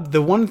job, the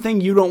one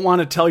thing you don't want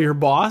to tell your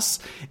boss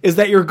is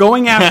that you're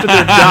going after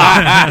their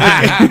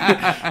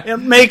job. It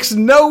makes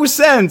no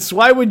sense.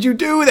 Why would you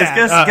do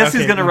that? Guess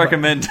who's going to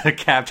recommend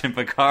Captain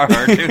Picard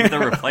who the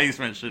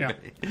replacement should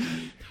be?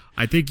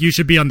 I think you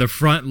should be on the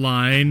front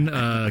line,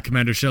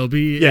 Commander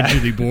Shelby, into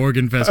the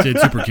Borg-infested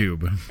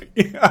supercube.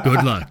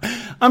 Good luck.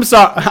 I'm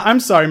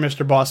sorry,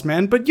 Mr.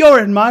 Bossman, but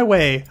you're in my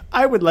way.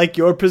 I would like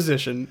your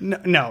position.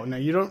 No,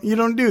 you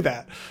don't do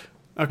that.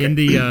 Okay. In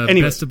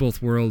the Best of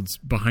Both Worlds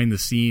behind the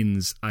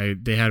scenes,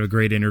 they had a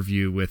great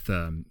interview with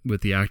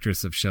the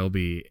actress of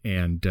Shelby,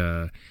 and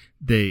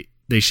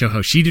they show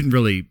how she didn't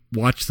really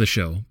watch the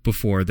show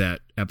before that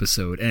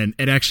episode, and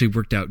it actually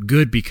worked out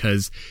good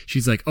because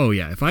she's like, oh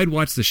yeah, if I'd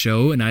watched the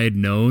show and I had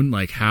known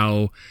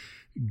how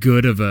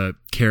good of a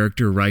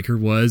character Riker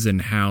was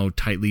and how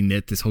tightly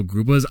knit this whole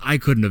group was, I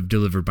couldn't have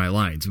delivered my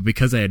lines. But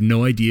because I had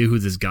no idea who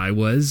this guy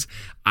was,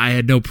 I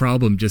had no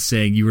problem just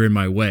saying you were in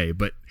my way.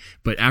 But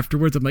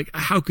afterwards, I'm like,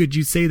 how could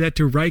you say that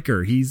to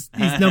Riker? He's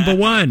number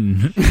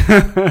one.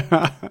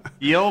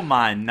 You're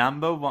my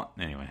number one.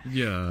 Anyway.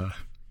 Yeah.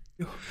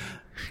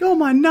 You're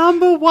my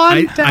number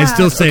one dad. I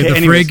still say the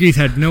anyways. Ferengis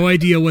had no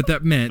idea what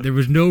that meant. There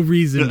was no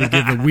reason to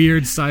give a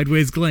weird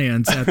sideways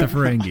glance at the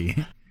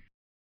Ferengi.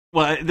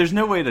 Well, there's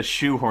no way to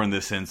shoehorn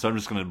this in, so I'm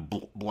just going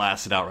to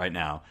blast it out right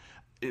now.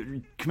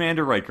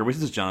 Commander Riker, which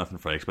is Jonathan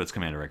Frakes, but it's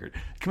Commander Riker.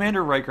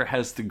 Commander Riker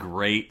has the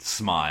great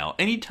smile.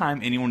 Anytime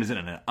anyone is in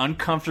an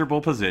uncomfortable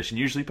position,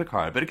 usually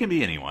Picard, but it can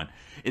be anyone,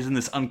 is in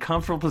this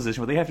uncomfortable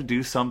position where they have to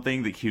do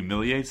something that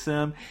humiliates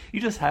them, you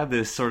just have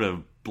this sort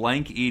of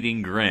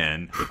blank-eating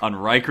grin on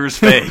Riker's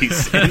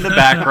face in the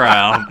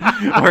background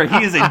where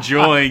he is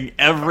enjoying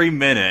every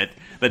minute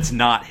that's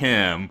not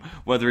him,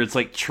 whether it's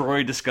like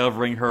Troy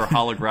discovering her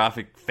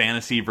holographic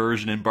fantasy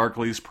version in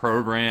Barclay's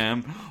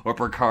program, or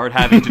Picard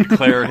having to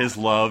declare his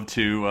love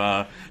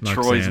to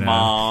Troy's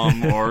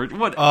mom, or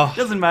what. It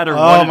doesn't matter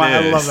what it is.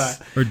 I love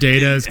that. Or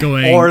Data is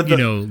going,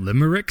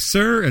 limerick,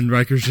 sir? And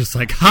Riker's just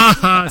like, ha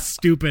ha,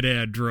 stupid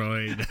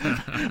android.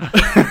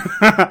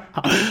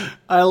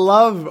 I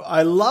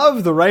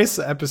love the Rice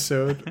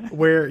episode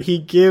where he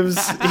gives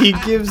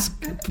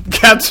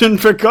Captain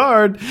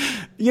Picard,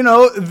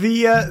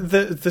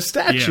 the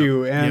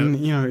statue, and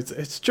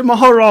it's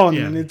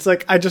Jamaharon, and it's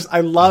like I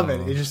love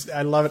it.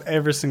 I love it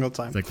every single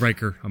time. It's like,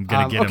 Riker, I'm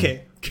gonna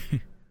get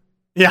him.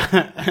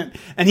 Yeah,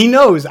 and he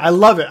knows. I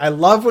love it. I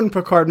love when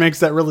Picard makes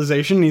that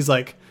realization. He's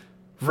like,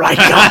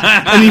 Riker,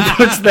 and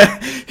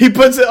he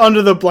puts it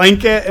under the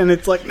blanket, and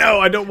it's like, no,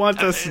 I don't want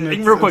this.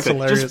 And real quick,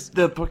 hilarious. Just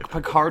the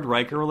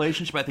Picard-Riker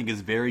relationship, I think,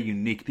 is very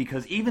unique,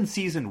 because even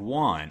season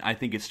 1, I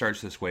think it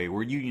starts this way,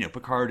 where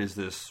Picard is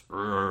this,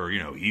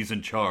 he's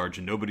in charge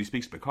and nobody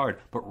speaks to Picard,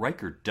 but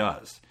Riker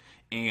does.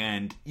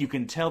 And you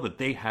can tell that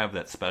they have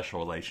that special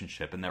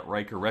relationship, and that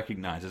Riker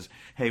recognizes,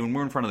 hey, when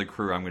we're in front of the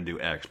crew, I'm going to do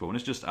X, but when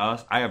it's just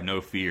us, I have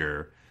no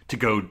fear to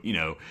go,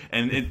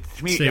 and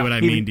to me, say what I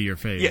mean to your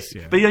face.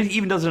 Yeah. But he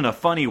even does it in a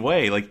funny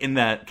way, like in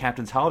that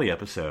Captain's Holiday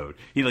episode.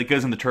 He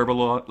goes in the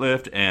turbo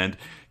lift, and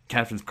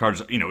Captain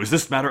Picard's, is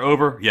this matter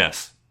over?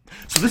 Yes.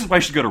 So this is why I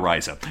should go to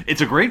Risa.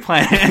 It's a great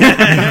plan.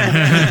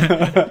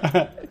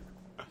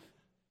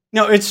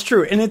 No, it's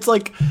true, and it's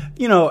like,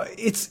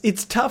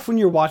 it's tough when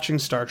you're watching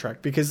Star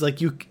Trek, because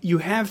like you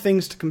have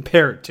things to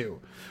compare it to,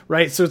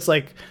 right? So it's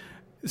like,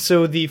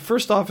 the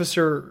first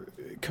officer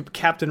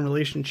captain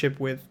relationship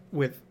with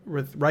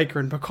Riker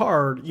and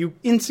Picard, you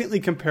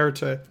instantly compare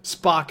to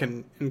Spock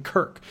and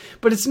Kirk,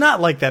 but it's not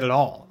like that at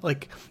all.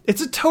 Like,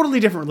 it's a totally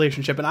different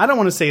relationship, and I don't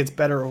want to say it's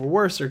better or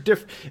worse or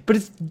different, but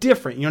it's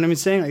different. You know what I'm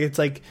saying? Like, it's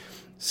like,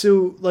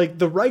 so like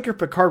the Riker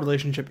Picard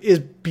relationship is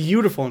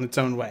beautiful in its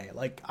own way.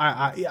 Like,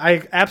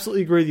 I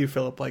absolutely agree with you,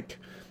 Philip. Like,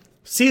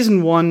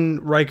 season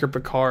 1 Riker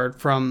Picard,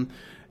 from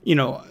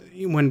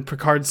when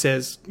Picard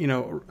says,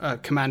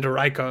 Commander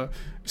Riker,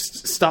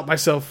 stop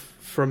myself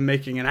from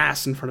making an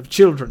ass in front of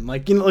children,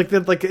 like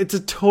that, like it's a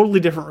totally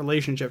different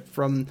relationship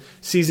from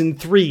season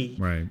 3,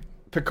 right?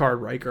 Picard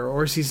Riker,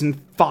 or season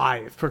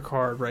 5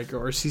 Picard Riker,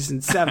 or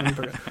season 7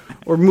 Picard,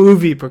 or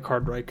movie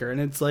Picard Riker,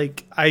 and it's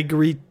like, I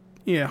agree,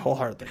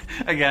 wholeheartedly.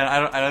 Again, I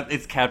don't.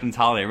 It's Captain's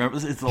Holiday. Remember,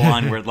 it's the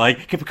line where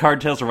like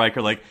Picard tells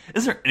Riker, like,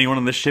 "Is there anyone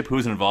on this ship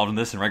who's involved in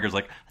this?" And Riker's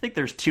like, "I think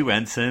there's 2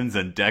 ensigns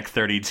and deck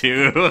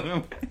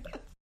 32."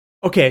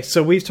 Okay,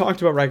 so we've talked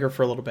about Riker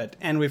for a little bit,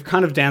 and we've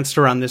kind of danced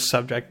around this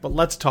subject, but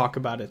let's talk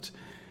about it.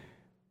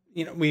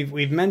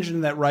 We've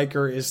mentioned that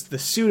Riker is the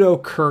pseudo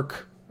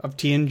Kirk of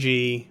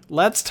TNG.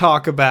 Let's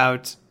talk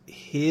about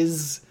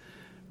his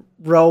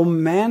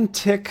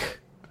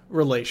romantic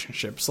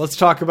relationships. Let's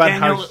talk about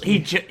Daniel, how he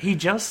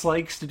just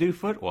likes to do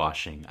foot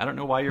washing. I don't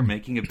know why you're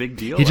making a big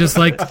deal. He just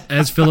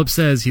as Philip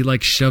says, he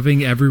likes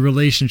shoving every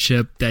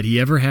relationship that he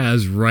ever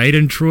has right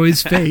in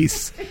Troy's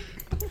face.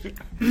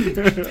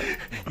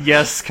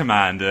 Yes,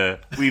 Commander.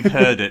 We've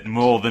heard it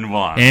more than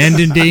once. And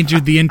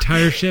endangered the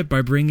entire ship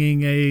by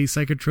bringing a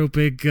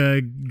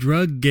psychotropic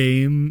drug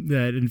game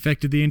that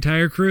infected the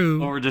entire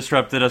crew. Or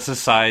disrupted a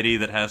society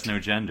that has no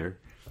gender.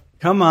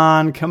 Come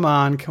on.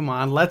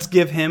 Let's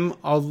give him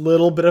a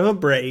little bit of a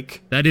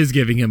break. That is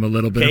giving him a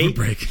little bit of a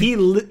break. He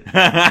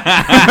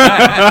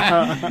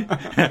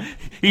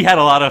had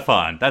a lot of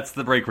fun. That's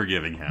the break we're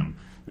giving him.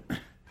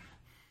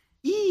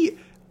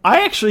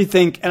 I actually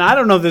think, and I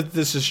don't know that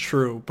this is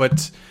true,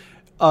 but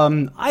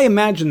I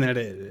imagine that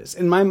it is.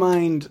 In my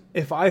mind,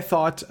 if I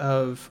thought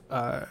of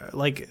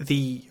like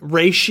the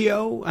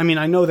ratio, I mean,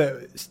 I know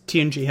that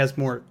TNG has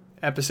more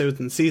episodes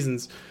and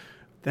seasons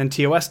than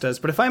TOS does,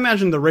 but if I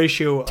imagine the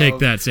ratio Take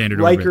of that, Sandra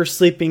Riker Orbit.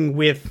 sleeping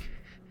with...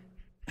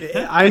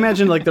 I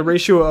imagine like the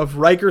ratio of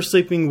Riker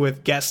sleeping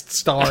with guest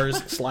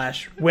stars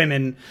 /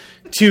 women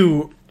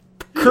to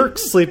Kirk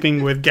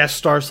sleeping with guest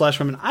stars /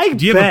 women.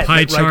 Do you have a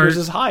pie chart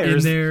is higher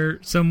in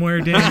there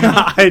somewhere, Dan?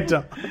 I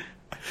don't.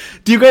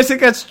 Do you guys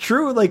think that's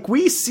true? Like,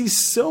 we see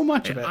so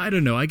much of it. I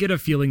don't know. I get a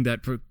feeling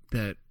that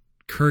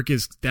Kirk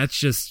is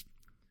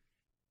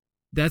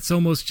that's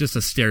almost just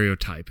a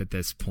stereotype at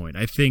this point.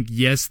 I think,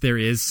 yes, there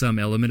is some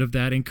element of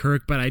that in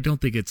Kirk, but I don't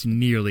think it's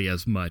nearly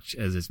as much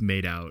as it's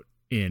made out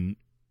in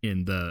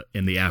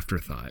the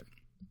afterthought.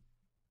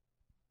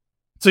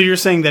 So you're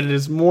saying that it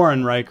is more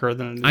in Riker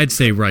than I'd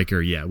say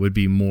Riker, would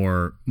be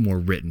more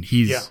written.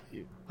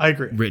 I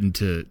agree. written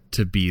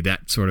to be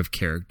that sort of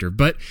character.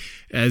 But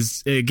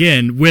as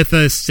again, with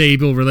a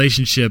stable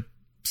relationship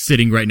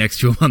sitting right next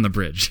to him on the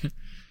bridge.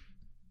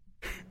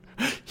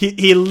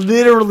 He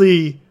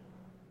literally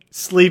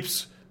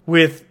sleeps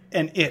with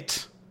an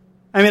it.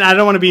 I mean, I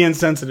don't want to be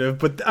insensitive,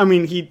 but I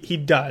mean, he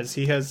does.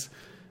 He has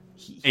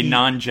a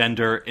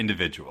non-gender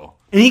individual,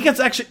 and he gets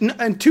actually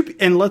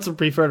and let's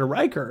be fair to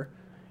Riker,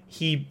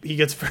 he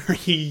gets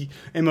very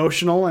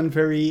emotional and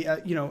very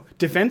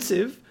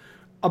defensive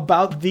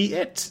about the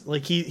it.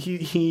 Like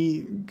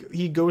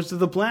he goes to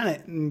the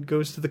planet and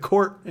goes to the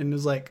court and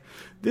is like,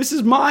 "This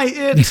is my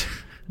it."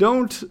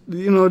 Don't.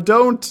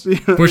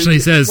 Fortunately, he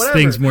says whatever.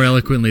 Things more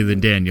eloquently than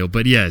Daniel,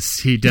 but yes,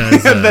 he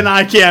does. Than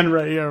I can,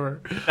 right?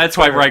 Over. That's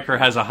why Riker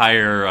has a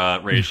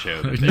higher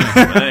ratio than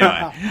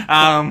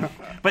Daniel.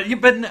 But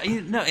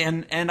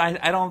anyway, and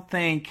I don't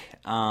think,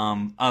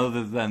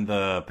 other than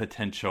the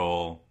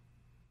potential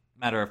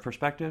matter of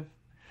perspective,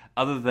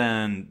 other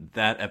than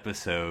that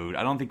episode,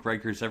 I don't think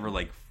Riker's ever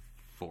like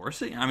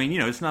forcing. I mean,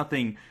 it's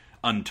nothing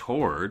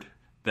untoward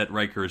that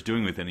Riker is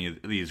doing with any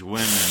of these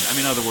women. I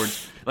mean, in other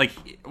words, like,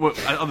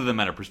 other than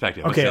matter of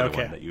perspective. Okay, what's the okay,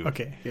 other one that you?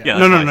 Okay, yeah.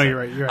 No, you're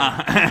right. You're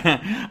right.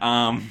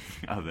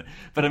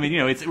 But I mean,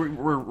 it's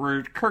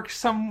we're Kirk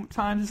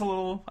sometimes is a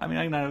little. I mean,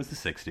 I know it was the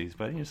 '60s,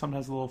 but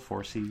sometimes a little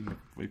forcey,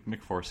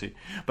 McForcey.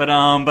 But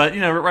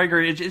Riker,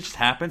 it just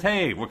happens.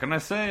 Hey, what can I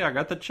say? I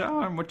got the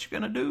charm. What you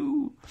gonna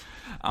do?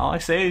 All I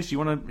say is, you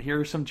want to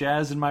hear some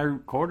jazz in my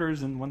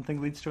quarters, and one thing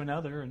leads to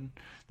another, and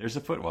there's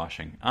a foot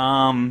washing.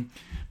 Yeah.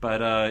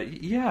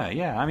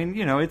 I mean,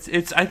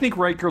 it's. I think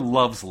Riker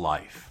loves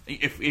life.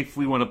 If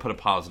we want to put a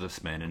positive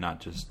spin and not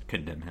just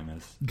condemn him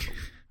as,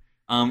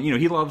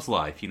 he loves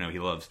life. He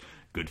loves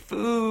good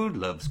food,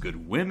 loves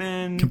good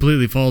women.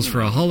 Completely falls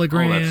for a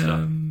hologram. All that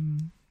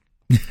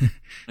stuff.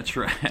 That's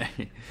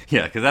right.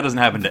 Yeah, because that doesn't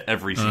happen to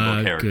every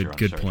single character.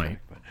 Good point.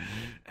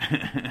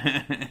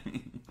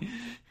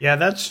 Yeah,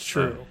 that's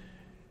true.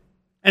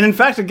 And in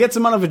fact, it gets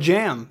him out of a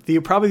jam.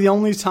 Probably the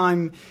only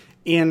time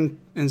in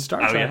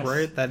Star Trek,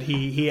 right, that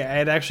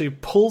it actually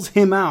pulls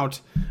him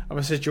out of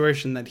a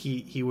situation that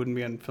he wouldn't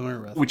be unfamiliar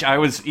with. Which I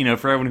was,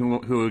 for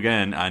everyone who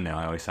again, I know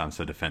I always sound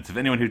so defensive.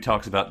 Anyone who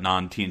talks about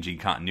non-TNG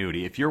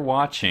continuity, if you're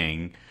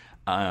watching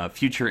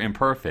Future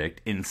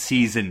Imperfect in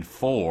season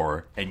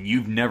 4 and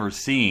you've never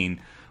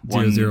seen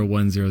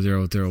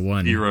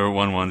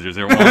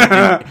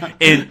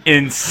 0010001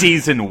 in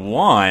season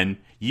 1,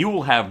 you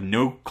will have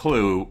no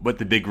clue what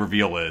the big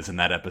reveal is in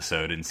that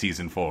episode in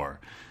season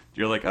 4.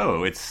 You're like,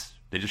 oh,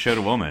 they just showed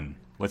a woman.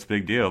 What's the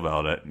big deal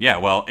about it? Yeah,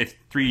 well, if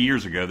 3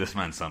 years ago this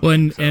meant something.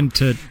 Well, and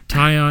to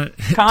tie on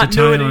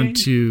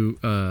to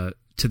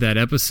that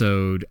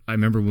episode, I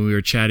remember when we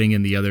were chatting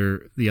in the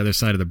other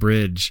side of the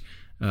bridge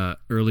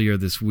earlier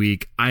this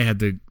week. I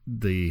had I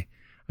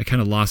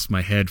kind of lost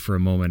my head for a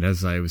moment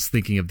as I was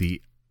thinking of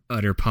the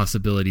utter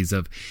possibilities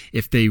of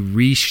if they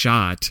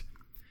reshot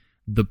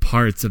the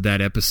parts of that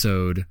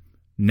episode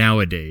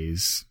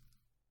nowadays.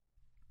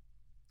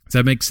 Does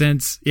that make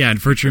sense? Yeah,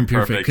 and Future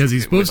Imperfect, because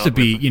he's supposed to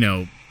be,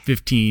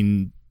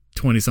 15,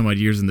 20 some odd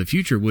years in the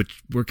future,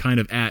 which we're kind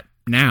of at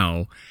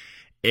now.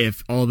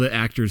 If all the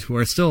actors who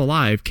are still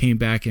alive came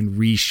back and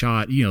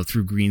reshot,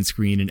 through green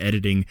screen and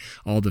editing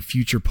all the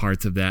future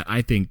parts of that,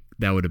 I think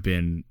that'd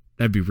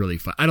be really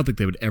fun. I don't think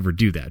they would ever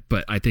do that,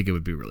 but I think it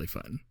would be really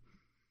fun.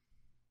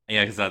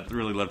 Yeah, because I'd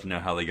really love to know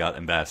how they got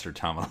Ambassador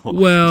Tom.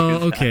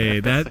 Well, okay,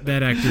 that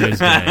actor is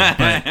dead,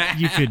 but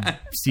you could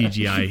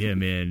CGI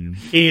him in.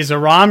 He's a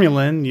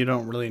Romulan. You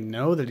don't really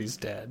know that he's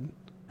dead.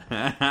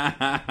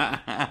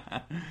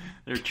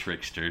 They're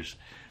tricksters.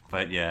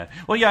 But yeah.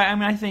 Well, yeah, I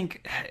mean, I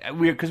think,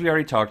 because we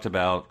already talked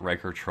about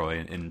Riker Troy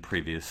in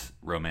previous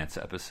romance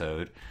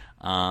episode,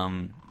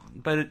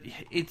 but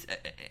it's,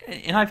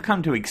 and I've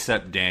come to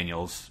accept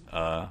Daniel's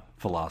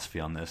philosophy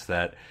on this,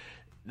 that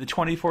the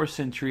 24th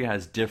century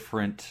has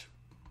different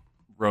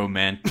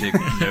romantic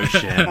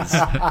notions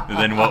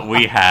than what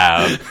we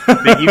have.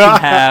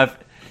 That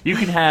you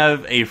can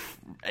have a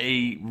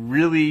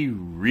really,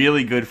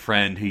 really good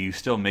friend who you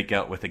still make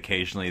out with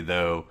occasionally,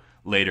 though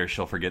later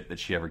she'll forget that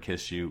she ever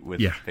kissed you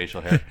with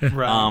facial hair.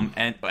 Right.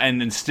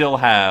 And then still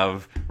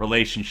have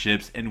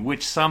relationships in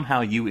which somehow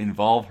you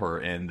involve her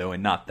in, though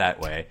and not that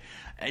way.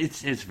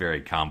 It's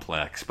very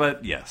complex,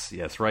 but yes,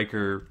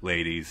 Riker,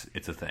 ladies,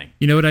 it's a thing.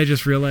 You know what I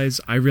just realized?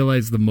 I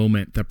realized the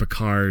moment that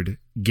Picard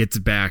gets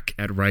back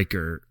at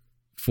Riker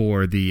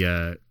for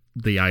the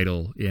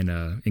idol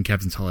in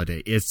Captain's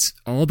Holiday. It's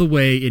all the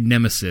way in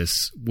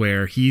Nemesis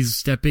where he's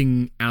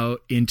stepping out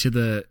into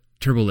the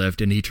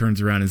turbolift and he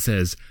turns around and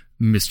says,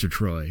 "Mr.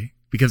 Troy."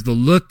 Because the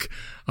look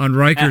on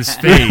Riker's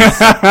face,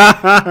 he's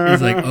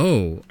like,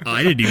 oh,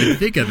 I didn't even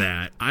think of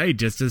that. I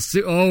just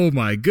assumed, oh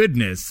my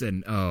goodness.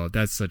 And oh,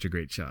 that's such a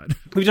great shot.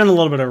 We've done a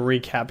little bit of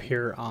recap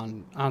here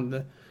on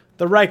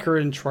the Riker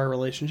and Troy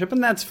relationship,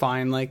 and that's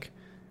fine. Like,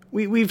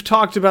 we've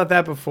talked about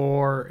that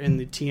before in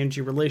the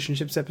TNG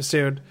relationships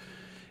episode.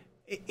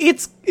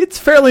 It's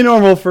fairly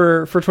normal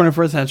for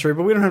 21st century,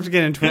 but we don't have to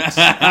get into it.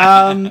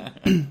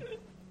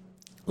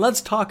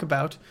 Let's talk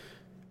about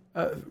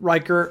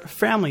Riker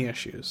family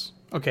issues.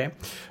 Okay.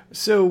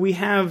 So we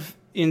have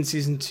in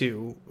season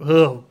 2,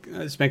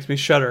 this makes me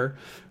shudder,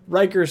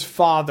 Riker's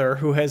father,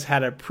 who has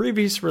had a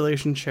previous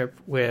relationship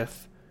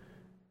with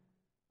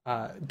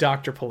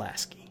Dr.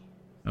 Pulaski.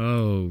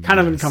 Oh, kind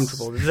of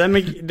uncomfortable. Does that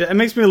it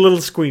makes me a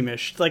little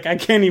squeamish. Like, I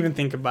can't even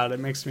think about it. It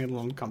makes me a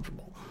little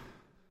uncomfortable.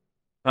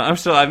 I'm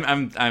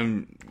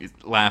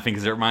laughing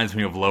because it reminds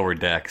me of Lower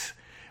Decks.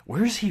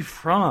 Where's he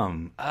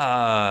from?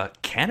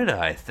 Canada,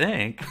 I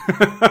think.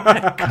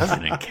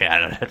 Cousin in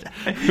Canada.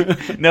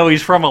 No,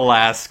 he's from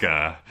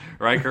Alaska.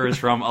 Riker is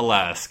from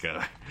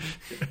Alaska.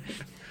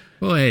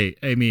 Well, hey,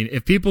 I mean,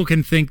 if people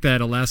can think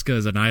that Alaska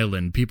is an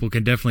island, people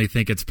can definitely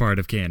think it's part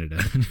of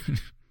Canada.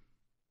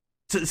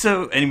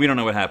 So, and we don't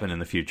know what happened in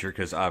the future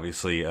because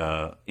obviously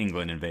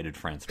England invaded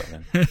France by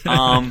then.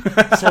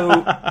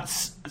 So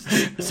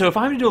if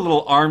I'm going to do a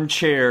little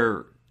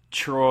armchair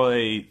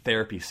Troy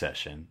therapy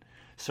session,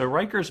 so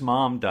Riker's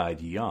mom died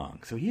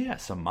young, so he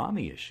has some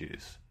mommy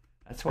issues.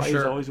 That's why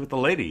he's always with the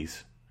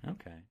ladies.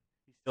 Okay,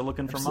 he's still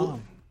looking for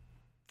mom.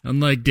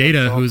 Unlike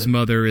Data, whose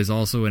mother is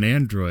also an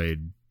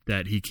android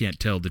that he can't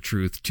tell the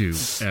truth to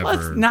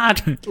ever.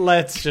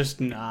 Let's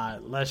just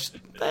not. Let's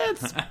just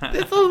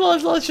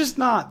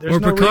not. There's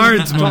or no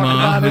Picard's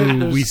mama,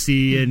 who we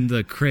see in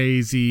the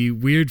crazy,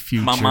 weird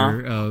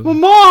future of...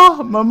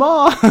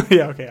 Mama!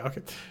 Yeah, okay.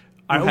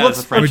 All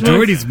right, or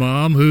Geordi's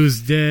mom,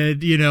 who's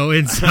dead,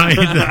 inside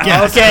the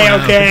gas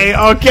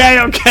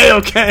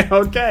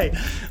Okay.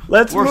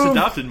 Let's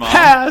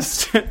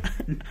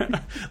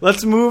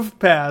move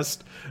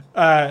past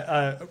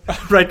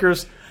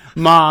Riker's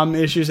mom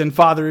issues and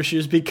father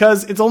issues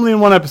because it's only in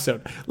one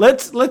episode.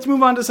 Let's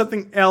move on to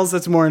something else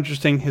that's more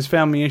interesting. His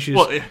family issues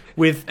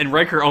and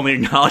Riker only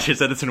acknowledges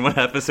that it's in one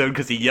episode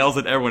because he yells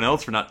at everyone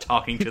else for not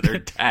talking to their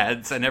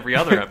dads in every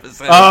other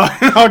episode.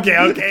 Okay,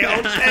 I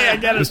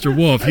get it. Mr.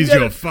 Wolf, he's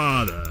your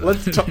father.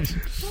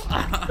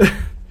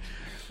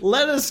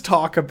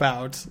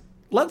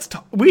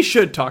 We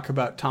should talk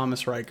about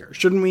Thomas Riker,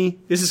 shouldn't we?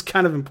 This is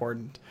kind of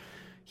important.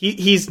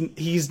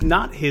 He's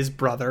not his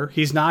brother.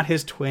 He's not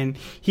his twin.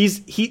 He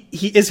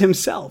is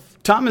himself.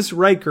 Thomas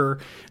Riker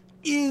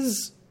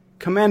is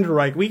Commander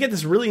Riker. We get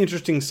this really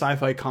interesting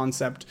sci-fi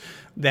concept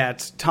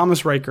that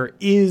Thomas Riker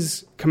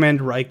is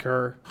Commander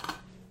Riker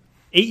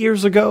 8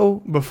 years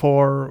ago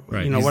before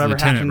whatever happened.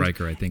 Lieutenant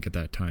Riker, I think, at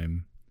that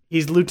time.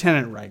 He's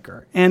Lieutenant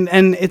Riker, and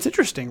it's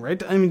interesting,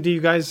 right? I mean, do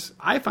you guys?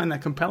 I find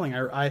that compelling.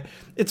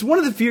 It's one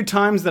of the few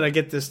times that I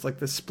get this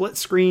the split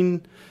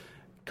screen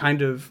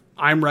kind of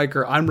I'm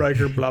Riker,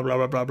 blah blah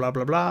blah blah blah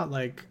blah blah.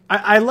 Like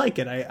I like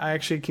it. I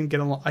actually can get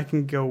along. I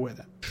can go with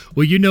it.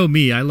 Well, you know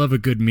me, I love a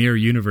good Mirror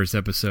Universe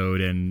episode,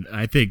 and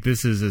I think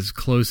this is as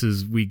close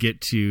as we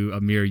get to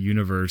a Mirror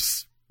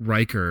Universe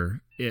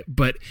Riker.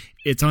 But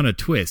it's on a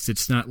twist.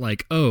 It's not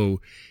like,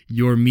 oh,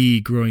 you're me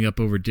growing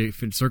up over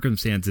different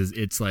circumstances.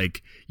 It's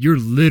like you're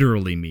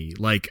literally me.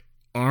 Like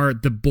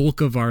the bulk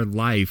of our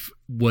life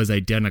was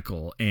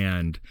identical,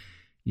 and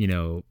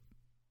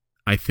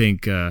I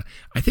think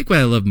what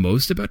I love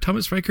most about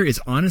Thomas Riker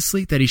is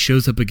honestly that he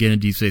shows up again in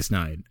Deep Space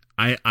Nine.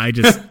 Is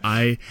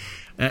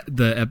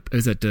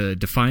that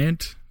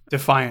Defiant?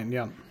 Defiant,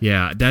 yeah.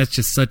 Yeah, that's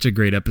just such a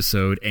great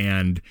episode,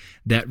 and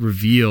that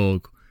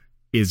reveal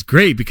is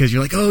great because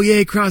you're like, oh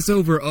yay,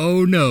 crossover.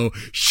 Oh no,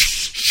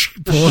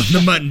 pulling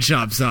the mutton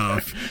chops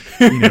off.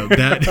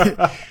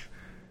 That.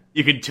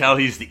 You can tell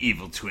he's the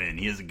evil twin.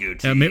 He has a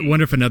goatee. I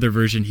wonder if another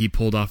version he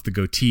pulled off the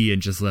goatee and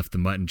just left the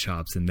mutton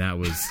chops, and that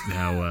was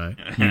how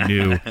you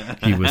knew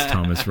he was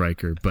Thomas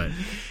Riker. But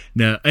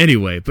no,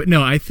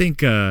 I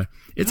think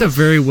it's a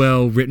very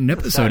well written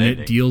episode, and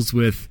it deals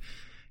with,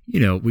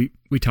 we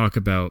talk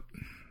about,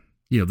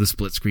 the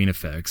split screen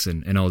effects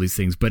and all these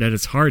things, but at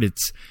its heart,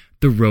 it's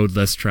the road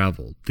less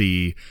traveled.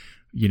 The,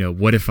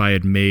 what if I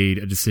had made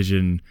a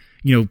decision?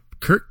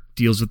 Kirk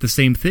deals with the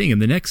same thing in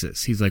the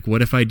Nexus. He's like,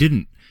 what if I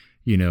didn't?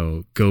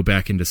 Go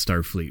back into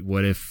Starfleet?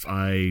 What if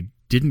I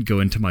didn't go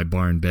into my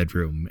barn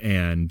bedroom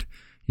and,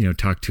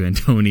 talk to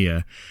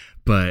Antonia?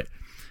 But,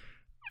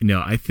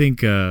 I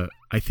think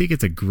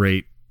it's a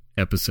great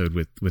episode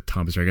with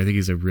Thomas Riker. I think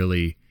he's a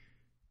really,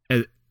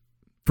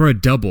 for a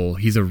double,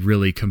 he's a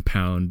really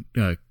compelling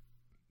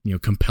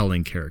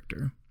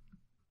character.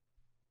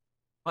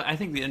 Well, I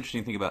think the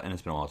interesting thing about, and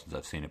it's been a while since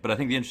I've seen it, but I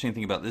think the interesting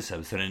thing about this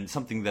episode, and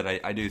something that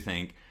I do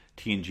think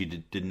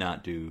TNG did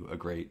not do a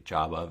great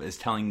job of, is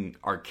telling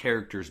our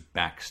characters'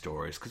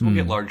 backstories. Because we'll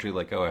get largely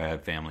like, oh, I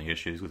have family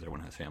issues, because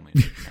everyone has family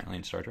issues apparently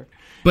in Star Trek.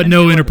 But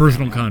no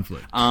interpersonal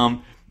conflict.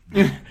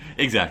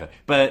 Exactly.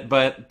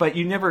 But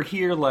you never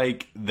hear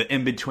like the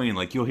in-between.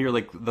 Like you'll hear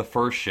like the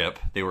first ship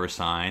they were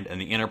assigned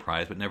and the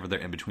Enterprise, but never their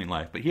in-between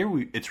life. But here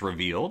it's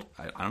revealed,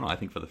 I don't know, I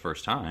think for the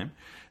first time,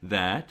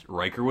 that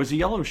Riker was a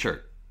yellow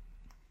shirt.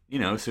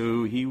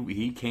 So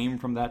he came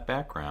from that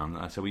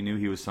background. So we knew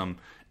he was some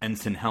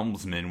ensign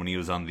helmsman when he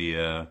was on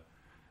the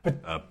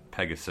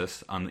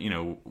Pegasus,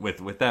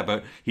 with that.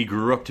 But he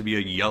grew up to be a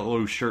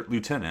yellow shirt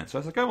lieutenant. So I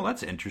was like, oh, well,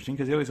 that's interesting,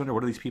 because you always wonder,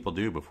 what do these people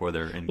do before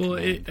they're in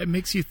command? It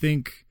makes you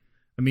think.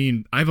 I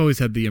mean, I've always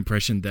had the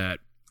impression that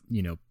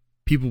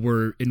people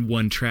were in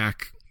one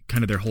track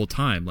kind of their whole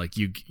time. Like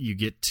you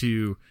get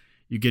to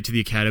the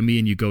academy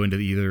and you go into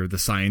either the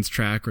science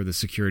track or the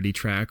security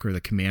track or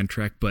the command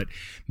track, but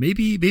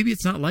maybe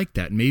it's not like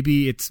that.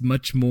 Maybe it's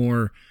much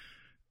more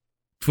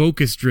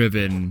focus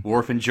driven.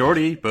 Worf and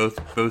Geordi both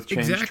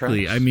changed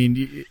exactly. tracks. I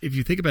mean, if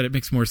you think about it, it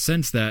makes more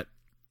sense that,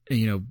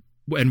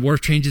 and Worf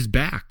changes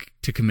back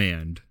to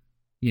command,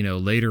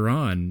 later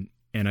on,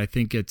 and I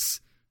think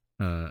it's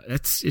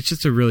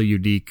just a really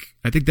unique.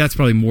 I think that's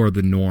probably more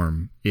the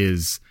norm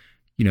is,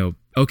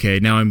 okay,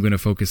 now I'm going to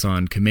focus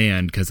on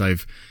command because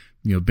I've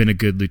been a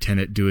good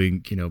lieutenant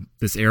doing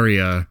this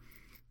area,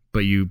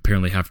 but you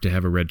apparently have to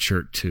have a red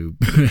shirt to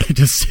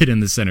to sit in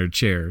the center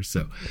chair.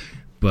 So,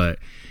 but.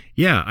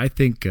 Yeah, I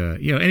think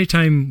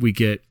anytime we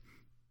get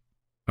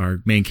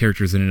our main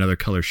characters in another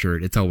color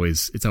shirt, it's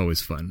always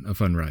fun, a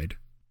fun ride.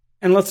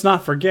 And let's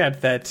not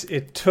forget that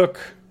it took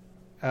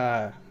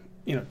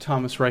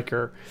Thomas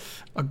Riker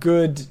a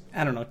good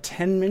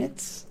 10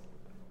 minutes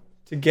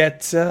to get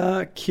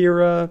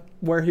Kira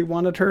where he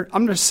wanted her.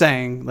 I'm just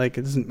saying, like,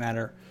 it doesn't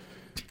matter.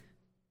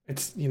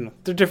 It's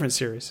they're different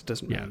series. It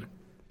doesn't matter.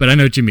 But I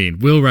know what you mean.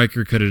 Will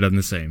Riker could have done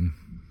the same.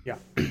 Yeah.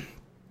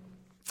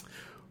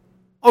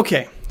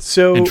 Okay,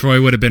 so... And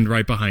Troy would have been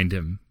right behind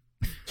him.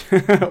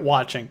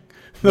 Watching.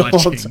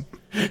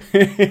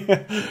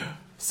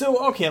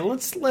 So,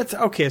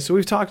 okay, so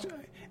we've talked...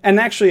 And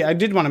actually, I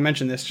did want to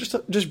mention this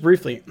just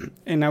briefly,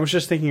 and I was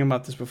just thinking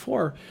about this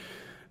before.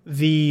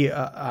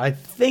 I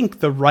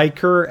think the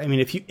Riker... I mean,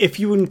 if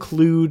you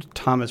include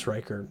Thomas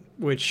Riker,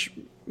 which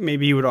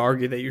maybe you would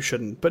argue that you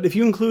shouldn't, but if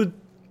you include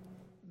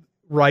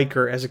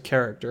Riker as a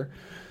character,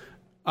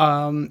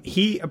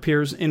 he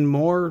appears in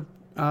more...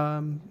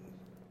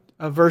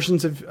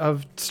 versions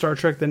of Star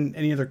Trek than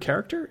any other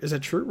character. Is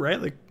that true?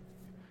 Right? Like,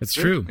 it's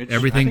true.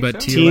 Everything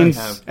but so.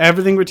 TOS.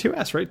 Everything but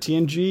TOS, right?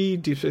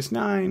 TNG, Deep Space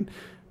Nine,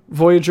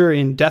 Voyager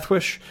in Death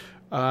Wish,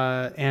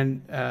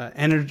 and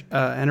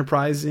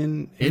Enterprise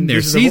in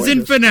their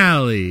season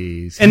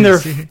finales, and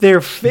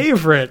their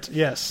favorite,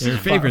 yes, their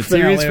favorite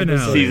series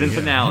finale, season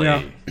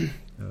finale,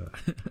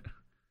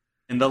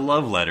 and the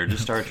love letter to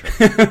Star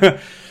Trek.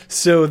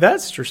 So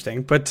that's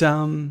interesting. But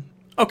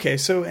okay,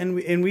 so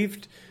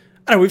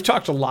we've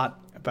talked a lot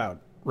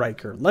about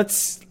Riker.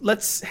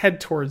 Let's head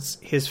towards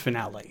his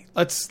finale.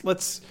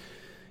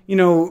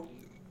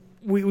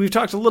 We've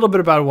talked a little bit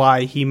about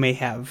why he may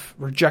have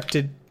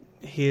rejected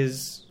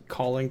his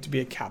calling to be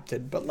a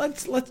captain, but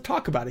let's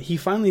talk about it. He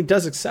finally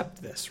does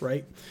accept this,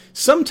 right?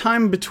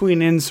 Sometime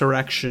between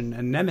Insurrection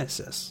and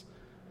Nemesis.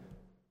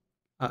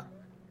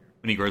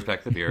 When he grows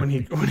back the beard.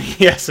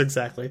 Yes,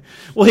 exactly.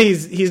 Well,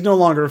 he's no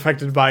longer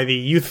affected by the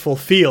youthful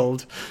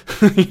field,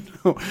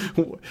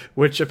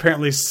 which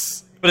apparently.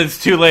 But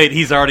it's too late.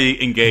 He's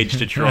already engaged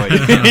to Troy. He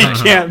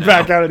can't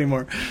back out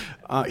anymore.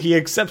 He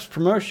accepts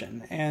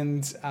promotion,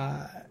 and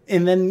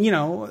then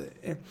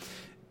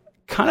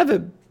kind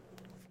of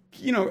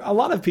a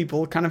lot of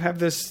people kind of have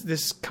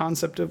this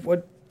concept of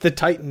what the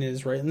Titan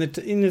is, right? And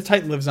the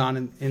Titan lives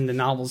on in the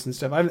novels and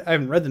stuff. I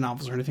haven't read the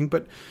novels or anything,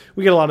 but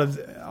we get a lot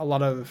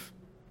of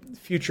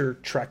future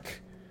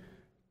Trek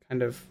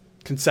kind of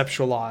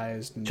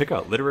conceptualized. And check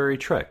out Literary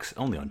Treks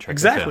only on Trek.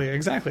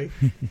 Exactly.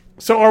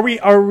 So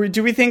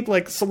do we think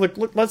let's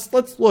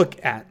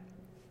look at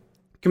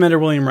Commander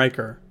William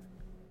Riker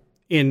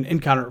in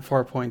Encounter at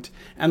Farpoint,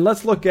 and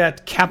let's look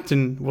at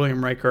Captain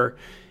William Riker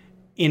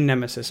in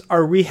Nemesis.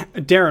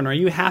 Darren, are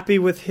you happy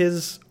with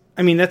his?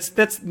 I mean, that's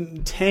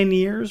 10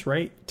 years,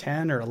 right?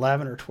 10 or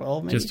 11 or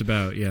 12, maybe? Just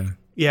about, yeah.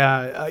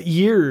 Yeah,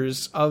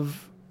 years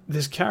of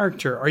this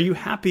character. Are you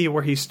happy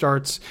where he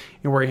starts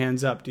and where he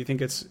ends up? Do you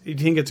think it's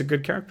a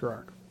good character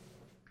arc?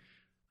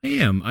 I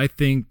am. I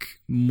think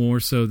more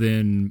so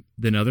than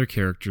other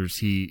characters,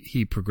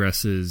 he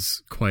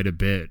progresses quite a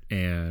bit,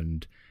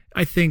 and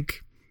I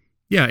think,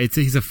 yeah,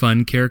 he's a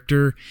fun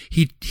character.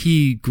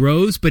 He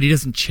grows, but he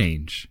doesn't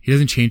change. He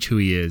doesn't change who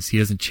he is. He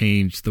doesn't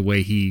change the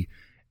way he,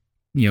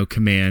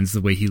 commands,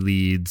 the way he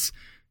leads,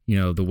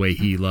 the way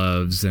he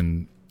loves,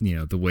 and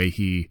the way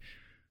he,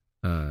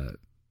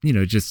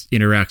 just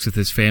interacts with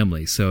his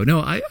family. So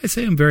no, I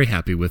say I'm very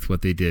happy with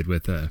what they did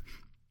with the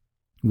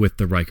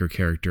Riker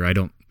character. I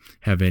don't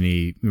have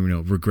any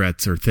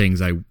regrets or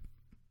things I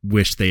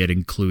wish they had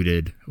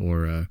included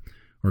or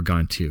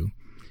gone to.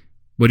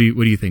 What do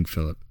you think,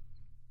 Philip?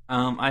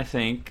 I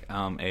think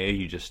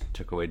you just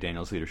took away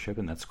Daniel's leadership,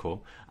 and that's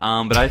cool.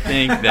 But I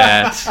think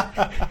that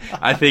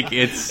I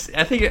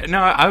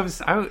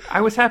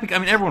was happy. I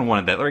mean, everyone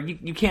wanted that.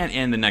 Like, you can't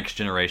end the Next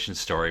Generation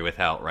story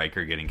without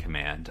Riker getting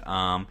command.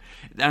 And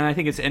I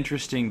think it's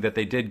interesting that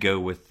they did go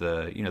with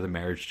the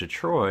marriage to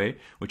Troy,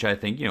 which I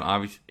think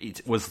obviously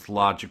it was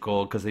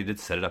logical because they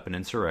did set it up in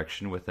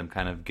Insurrection with them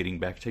kind of getting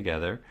back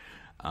together,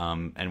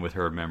 and with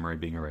her memory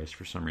being erased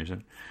for some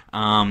reason,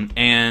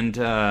 And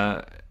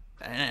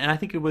I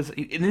think it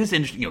is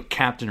interesting,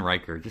 Captain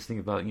Riker. Just think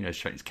about,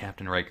 it's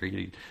Captain Riker.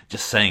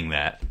 Just saying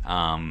that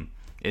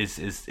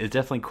is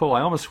definitely cool.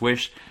 I almost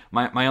wish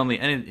my only,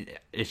 and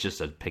it's just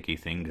a picky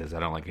thing because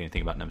I don't like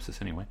anything about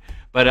Nemesis anyway.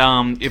 But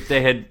if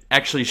they had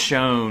actually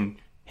shown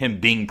him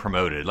being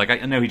promoted. Like, I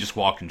know he just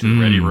walked into the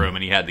ready room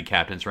and he had the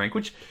captain's rank,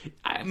 which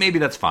maybe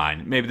that's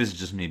fine. Maybe this is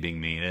just me being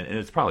mean, and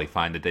it's probably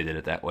fine that they did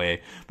it that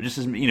way. But just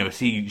as,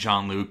 see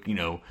Jean-Luc,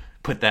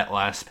 put that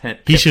last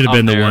pip. He should have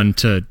been the one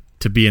to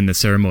be in the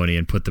ceremony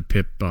and put the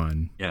pip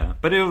on. Yeah,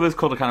 but it was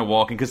cool to kind of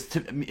walk in, because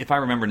if I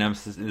remember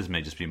Nemesis, this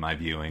may just be my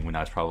viewing when I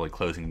was probably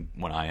closing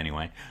one eye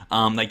anyway.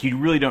 Like, you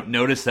really don't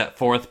notice that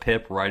fourth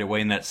pip right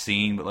away in that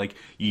scene, but like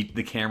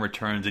the camera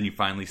turns and you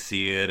finally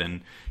see it, and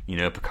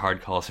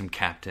Picard calls him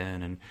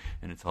Captain,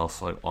 and it's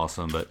also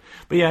awesome. But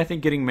yeah, I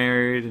think getting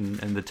married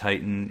and the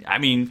Titan. I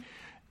mean,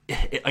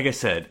 like I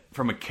said,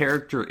 from a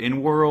character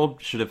in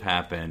world, should have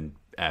happened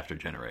after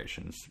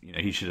Generations.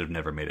 He should have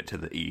never made it to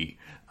the E.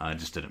 It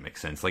just didn't make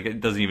sense. Like,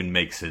 it doesn't even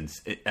make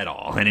sense at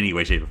all in any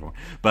way, shape, or form.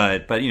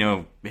 But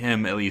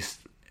him, at least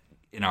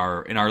in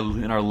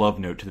our love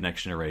note to the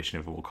next generation,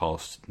 if we'll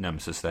call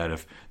Nemesis that,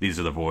 if these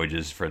are the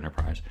voyages for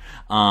Enterprise,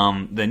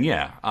 then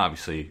yeah,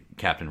 obviously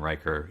Captain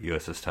Riker,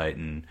 USS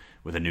Titan,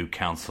 with a new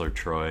counselor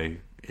Troy,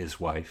 his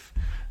wife.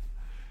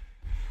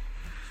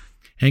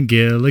 And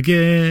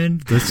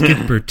Gilligan, the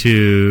skipper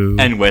too.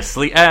 And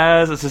Wesley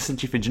as assistant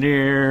chief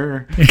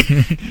engineer.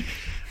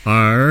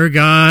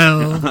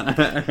 Argyle.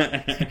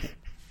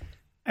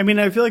 I mean,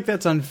 I feel like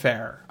that's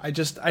unfair. I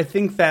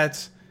think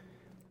that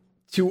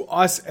to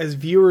us as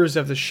viewers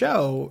of the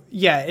show,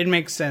 yeah, it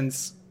makes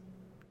sense.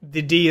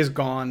 The D is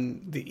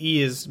gone. The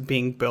E is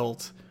being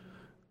built.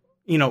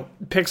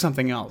 Pick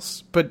something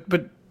else. But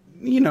I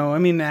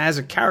mean, as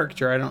a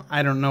character,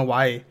 I don't know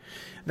why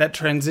that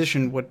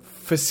transition would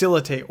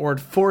facilitate or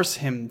force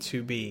him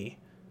to be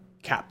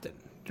captain. You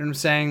know what I'm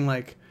saying?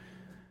 Like,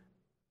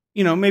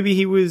 maybe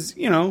he was,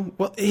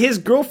 well, his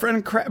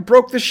girlfriend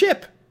broke the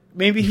ship.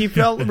 Maybe he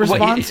felt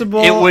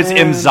responsible. It was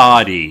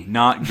Imzadi,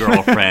 not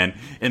girlfriend.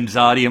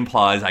 Imzadi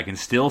implies I can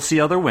still see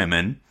other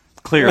women,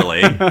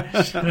 clearly.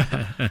 There's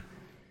a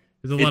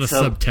lot of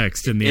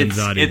subtext in the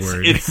Imzadi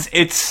word.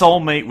 It's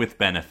soulmate with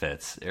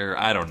benefits, or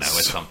I don't know,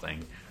 it's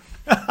something.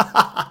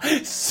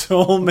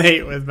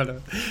 Soulmate with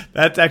benefits.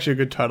 That's actually a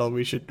good title.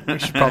 We should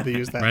probably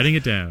use that. Writing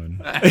it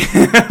down.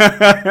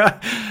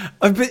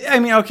 But, I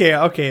mean, okay,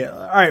 all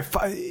right,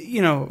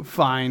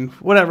 fine,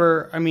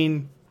 whatever. I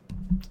mean,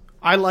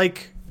 I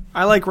like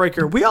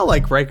Riker. We all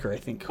like Riker, I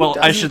think. Well,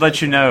 I should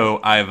let you know,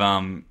 I've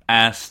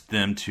asked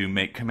them to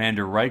make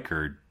Commander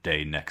Riker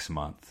Day next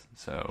month,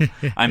 so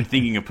I'm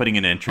thinking of putting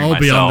an entry myself.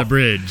 I'll be on the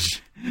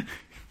bridge.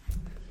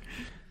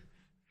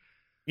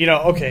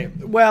 Okay.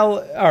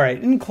 Well, all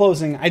right. In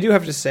closing, I do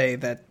have to say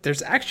that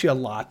there's actually a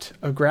lot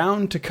of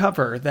ground to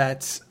cover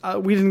that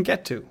we didn't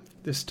get to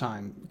this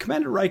time.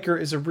 Commander Riker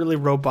is a really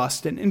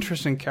robust and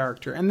interesting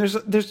character, and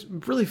there's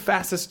really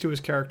facets to his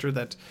character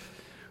that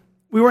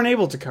we weren't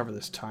able to cover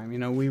this time.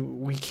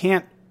 We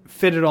can't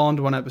fit it all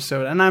into one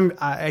episode, and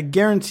I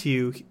guarantee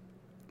you,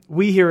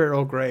 we here at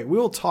Earl Grey, we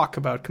will talk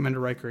about Commander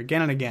Riker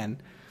again and again.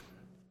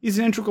 He's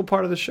an integral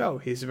part of the show.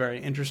 He's a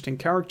very interesting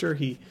character.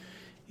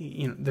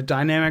 The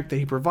dynamic that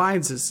he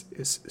provides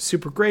is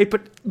super great,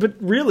 but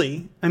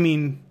really, I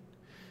mean,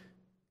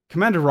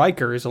 Commander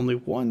Riker is only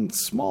one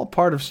small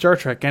part of Star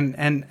Trek,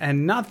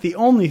 and not the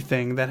only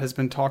thing that has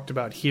been talked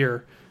about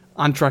here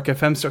on Trek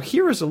FM. So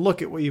here is a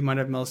look at what you might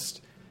have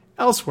missed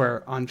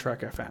elsewhere on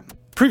Trek FM.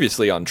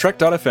 Previously on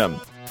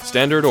Trek.fm,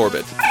 Standard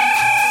Orbit.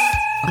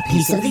 A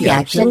piece of the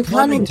action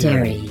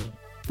commentary.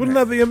 Wouldn't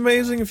that be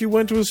amazing if you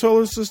went to a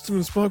solar system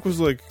and Spock was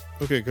like,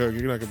 okay, Kirk,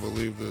 you're not going to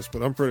believe this,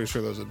 but I'm pretty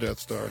sure there's a Death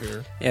Star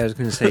here. Yeah, I was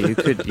going to say, you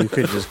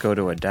could just go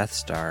to a Death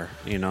Star,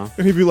 And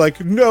he'd be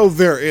like, no,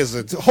 there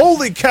isn't.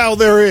 Holy cow,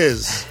 there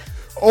is.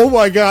 Oh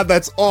my god,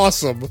 that's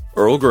awesome.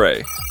 Earl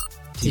Grey.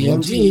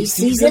 TNG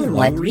Season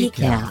 1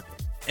 Recap.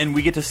 And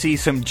we get to see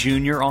some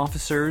junior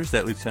officers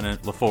that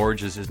Lieutenant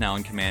LaForge is now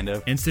in command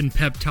of. Instant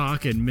pep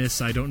talk and miss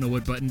I don't know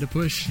what button to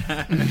push.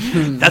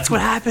 That's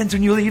what happens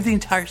when you leave the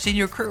entire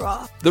senior crew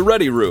off. The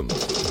Ready Room.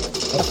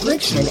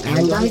 Affliction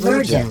and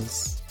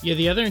Divergence. Yeah,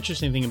 the other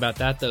interesting thing about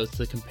that, though, is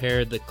to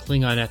compare the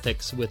Klingon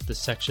ethics with the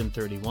Section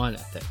 31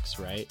 ethics,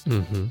 right?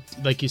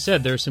 Mm-hmm. Like you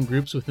said, there are some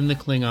groups within the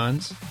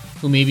Klingons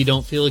who maybe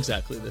don't feel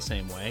exactly the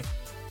same way.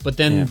 But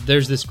then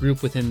there's this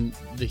group within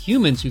the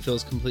humans who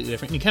feels completely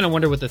different. And you kind of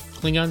wonder what the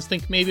Klingons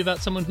think maybe about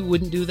someone who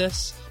wouldn't do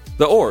this.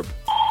 The Orb.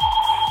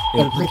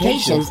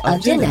 Implications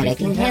of genetic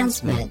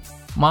enhancement.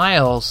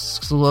 Miles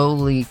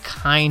slowly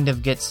kind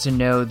of gets to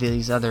know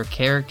these other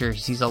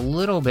characters. He's a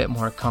little bit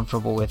more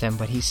comfortable with them,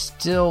 but he's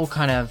still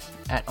kind of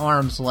at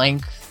arm's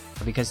length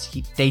because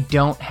they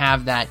don't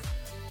have that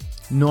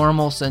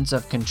normal sense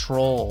of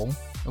control,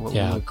 what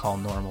we would call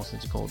normal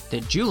sense of control,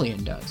 that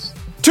Julian does.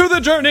 To the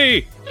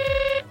journey!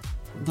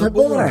 The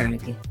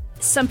Borg.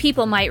 Some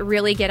people might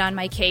really get on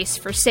my case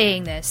for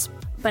saying this,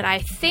 but I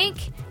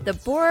think the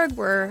Borg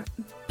were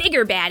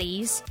bigger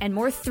baddies and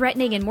more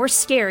threatening and more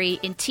scary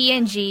in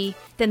TNG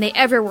than they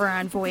ever were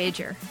on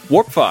Voyager.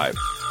 Warp 5.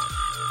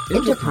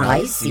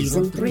 Enterprise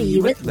Season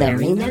 3 with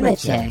Larry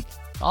Nemechek.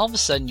 All of a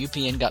sudden,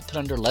 UPN got put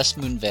under Les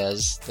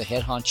Moonves, the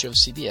head honcho of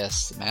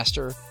CBS, the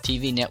master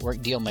TV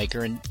network deal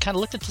maker, and kind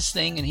of looked at this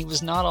thing, and he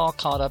was not all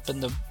caught up in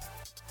the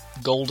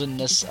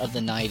goldenness of the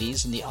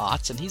 90s and the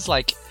aughts, and he's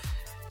like,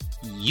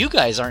 you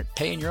guys aren't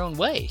paying your own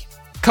way.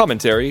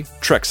 Commentary,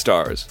 Trek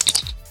Stars.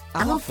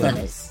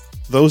 Alphas.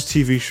 Those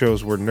TV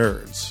shows were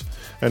nerds.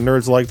 And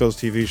nerds liked those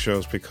TV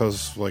shows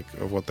because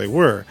of what they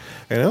were.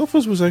 And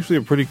Alphas was actually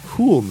a pretty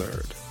cool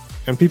nerd.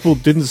 And people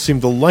didn't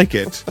seem to like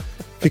it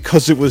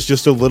because it was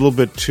just a little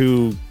bit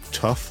too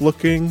tough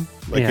looking.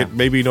 It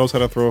maybe knows how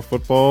to throw a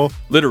football.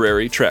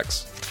 Literary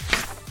Treks.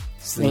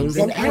 Slings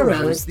and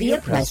arrows, the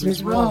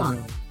oppressor's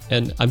wrong.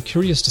 And I'm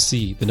curious to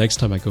see, the next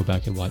time I go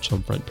back and watch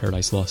Homefront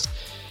Paradise Lost,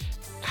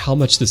 how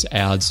much this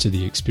adds to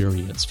the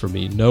experience for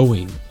me,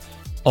 knowing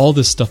all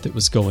this stuff that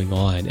was going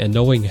on and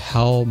knowing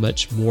how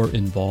much more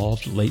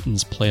involved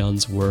Layton's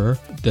plans were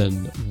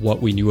than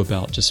what we knew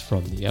about just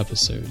from the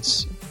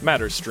episodes.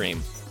 Matter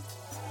Stream.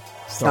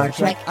 Star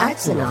Trek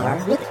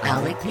Axanar with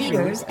Alec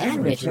Peters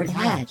and Richard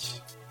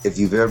Hatch. If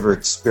you've ever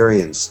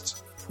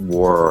experienced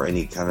war or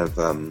any kind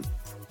of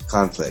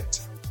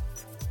conflict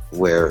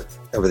where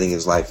everything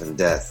is life and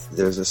death,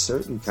 there's a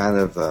certain kind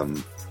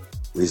of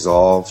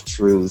resolve,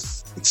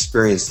 truth,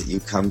 experience that you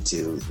come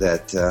to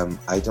that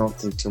I don't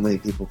think too many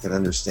people can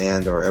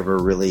understand or ever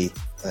really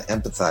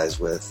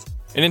empathize with.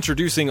 And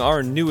introducing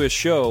our newest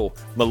show,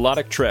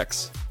 Melodic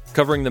Treks,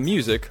 covering the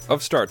music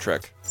of Star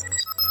Trek.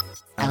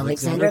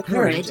 Alexander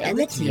Courage and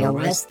the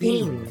TOS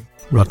theme.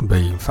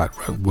 Roddenberry in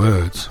fact wrote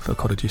words for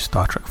Cottage's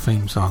Star Trek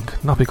theme song,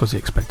 not because he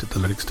expected the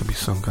lyrics to be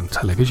sung on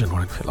television or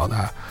anything like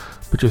that,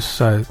 but just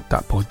so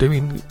that by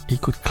doing he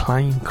could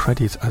claim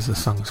credit as the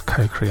song's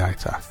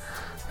co-creator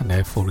and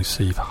therefore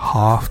receive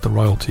half the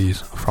royalties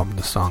from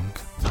the song.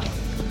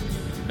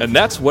 And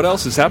that's what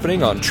else is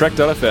happening on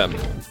Trek.fm.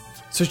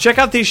 So check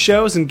out these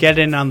shows and get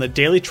in on the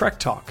daily Trek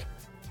Talk.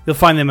 You'll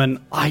find them on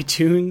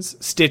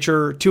iTunes,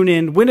 Stitcher,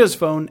 TuneIn, Windows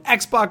Phone,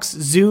 Xbox,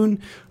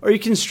 Zune, or you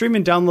can stream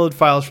and download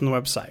files from the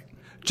website.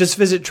 Just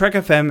visit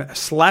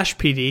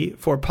trekfm/pd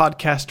for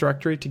podcast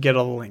directory to get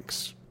all the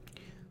links.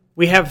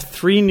 We have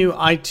 3 new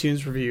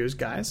iTunes reviews,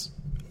 guys.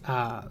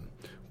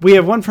 We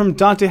have one from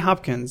Dante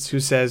Hopkins, who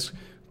says,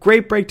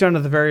 great breakdown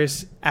of the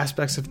various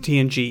aspects of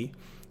TNG,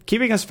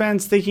 keeping us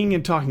fans thinking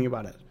and talking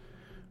about it.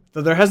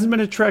 Though there hasn't been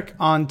a Trek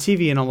on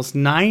TV in almost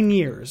 9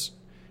 years,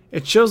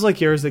 it shows like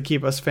yours that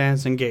keep us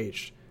fans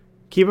engaged.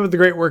 Keep up the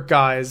great work,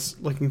 guys.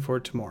 Looking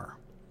forward to more.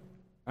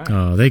 Right.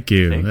 Oh, thank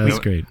you. That's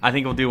great. I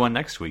think we'll do one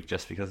next week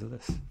just because of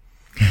this.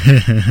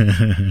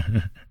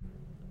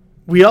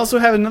 We also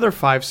have another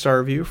 5-star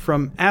review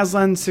from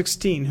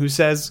Aslan16, who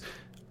says,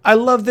 I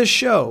love this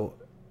show.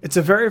 It's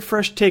a very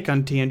fresh take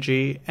on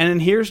TNG and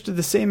adheres to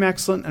the same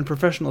excellent and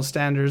professional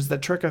standards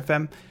that Trek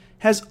FM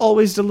has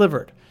always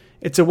delivered.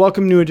 It's a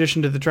welcome new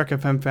addition to the Trek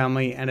FM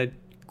family and a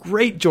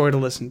great joy to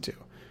listen to.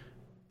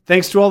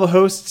 Thanks to all the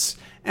hosts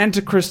and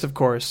to Chris, of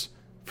course,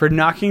 for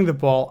knocking the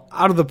ball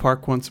out of the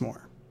park once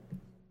more.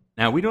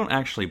 Now, we don't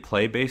actually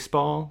play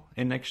baseball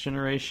in Next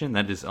Generation.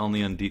 That is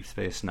only on Deep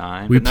Space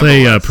Nine. We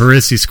play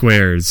Parisi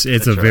Squares.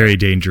 It's a very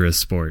dangerous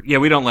sport. Yeah,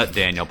 we don't let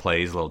Daniel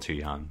play. He's a little too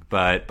young.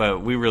 But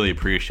we really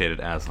appreciate it,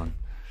 Aslan.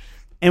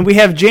 And we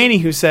have Janie,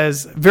 who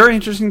says, very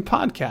interesting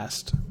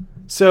podcast.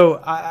 So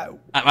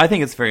I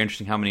think it's very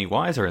interesting how many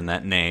Y's are in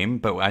that name,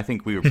 but I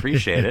think we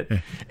appreciate it.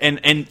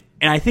 And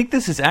I think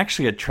this is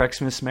actually a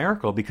Treksmas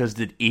miracle, because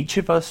did each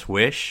of us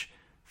wish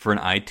for an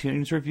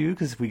iTunes review?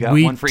 Because we got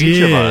one for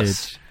each of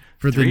us.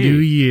 For the new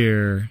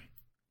year.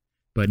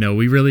 But no,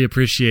 we really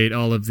appreciate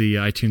all of the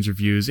iTunes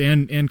reviews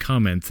and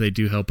comments. They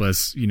do help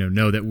us,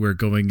 know that we're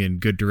going in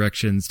good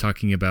directions,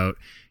 talking about,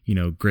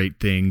 great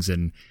things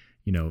and,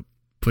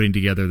 putting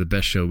together the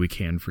best show we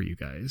can for you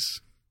guys.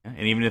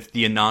 And even if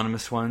the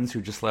anonymous ones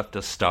who just left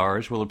us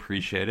stars will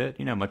appreciate it,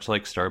 much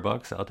like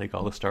Starbucks, I'll take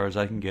all the stars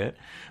I can get.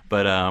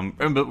 But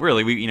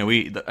really,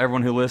 we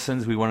everyone who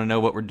listens, we want to know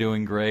what we're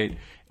doing great,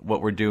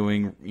 what we're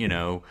doing,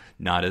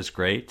 not as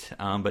great.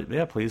 But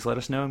yeah, please let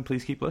us know and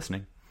please keep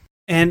listening.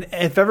 And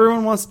if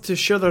everyone wants to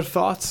share their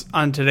thoughts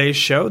on today's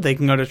show, they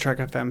can go to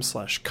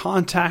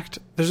trekfm/contact.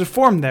 There's a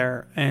form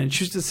there and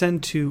choose to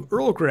send to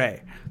Earl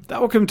Grey.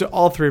 That will come to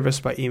all 3 of us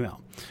by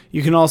email.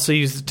 You can also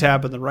use the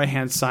tab on the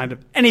right-hand side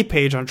of any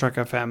page on Trek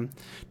FM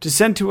to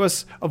send to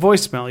us a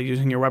voicemail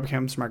using your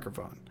webcam's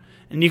microphone.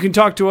 And you can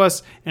talk to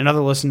us and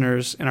other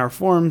listeners in our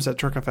forums at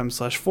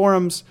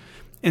trekfm/forums.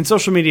 In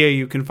social media,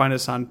 you can find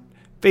us on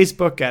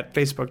Facebook at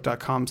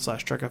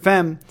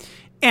facebook.com/trekfm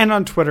and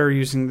on Twitter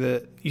using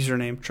the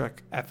username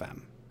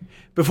TrekFM.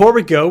 Before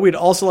we go, we'd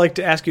also like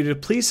to ask you to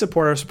please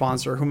support our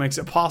sponsor, who makes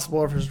it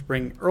possible for us to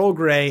bring Earl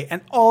Grey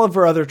and all of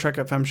our other Trek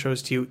FM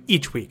shows to you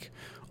each week.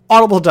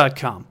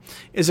 Audible.com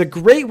is a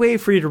great way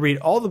for you to read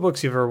all the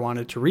books you've ever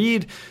wanted to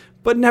read,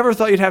 but never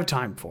thought you'd have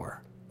time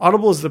for.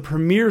 Audible is the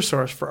premier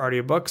source for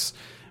audiobooks,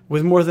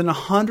 with more than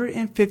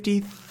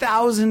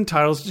 150,000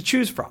 titles to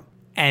choose from,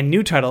 and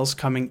new titles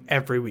coming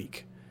every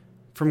week.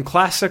 From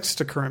classics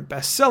to current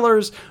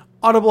bestsellers,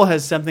 Audible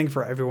has something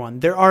for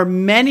everyone. There are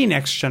many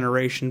Next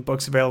Generation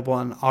books available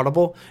on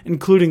Audible,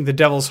 including The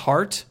Devil's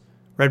Heart,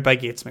 read by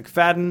Gates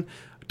McFadden,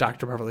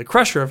 Dr. Beverly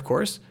Crusher, of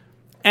course,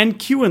 and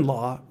Q in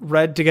Law,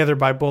 read together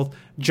by both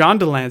John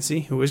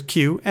Delancey, who is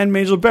Q, and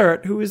Majel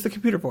Barrett, who is the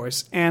computer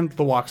voice, and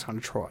the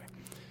Waxahachie Troy.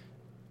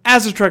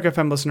 As a Trek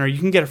FM listener, you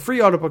can get a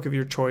free audiobook of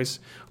your choice,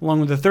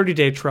 along with a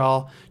 30-day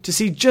trial, to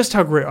see just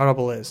how great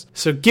Audible is.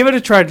 So give it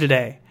a try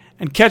today,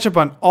 and catch up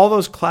on all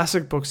those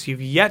classic books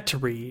you've yet to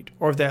read,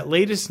 or that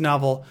latest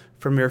novel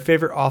from your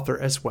favorite author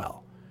as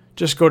well.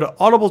 Just go to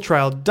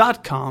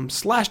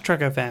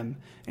audibletrial.com/trekfm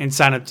and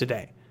sign up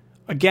today.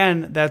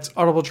 Again, that's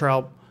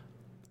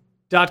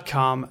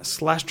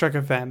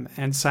audibletrial.com/trekfm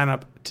and sign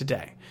up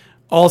today.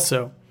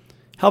 Also,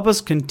 help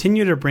us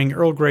continue to bring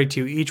Earl Grey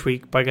to you each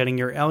week by getting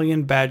your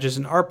alien badges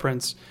and art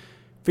prints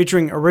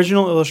featuring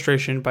original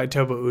illustration by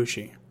Toba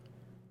Ushi.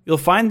 You'll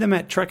find them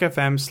at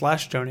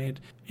trekfm/donate,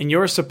 and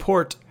your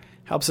support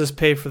helps us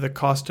pay for the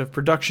cost of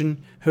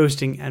production,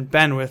 hosting, and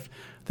bandwidth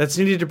that's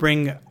needed to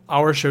bring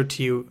our show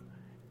to you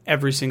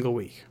every single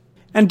week.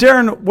 And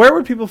Darren, where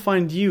would people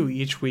find you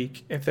each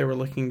week if they were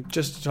looking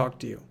just to talk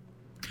to you?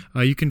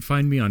 You can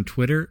find me on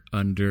Twitter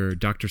under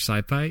Dr.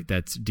 Sci-Fi,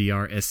 that's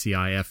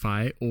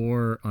DRSCIFI,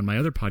 or on my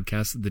other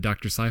podcast, The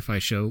Dr. Sci-Fi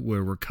Show,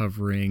 where we're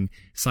covering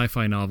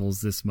sci-fi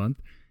novels this month.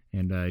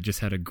 And I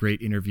just had a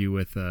great interview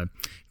with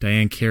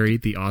Diane Carey,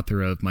 the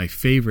author of my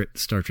favorite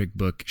Star Trek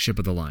book, Ship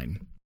of the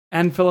Line.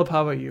 And Phillip,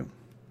 how about you?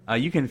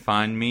 You can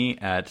find me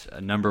at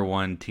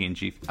 #1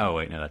 TNG. Oh,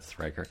 wait, no, that's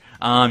Riker.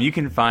 You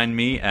can find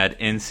me at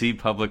NC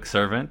Public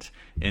Servant.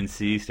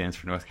 NC stands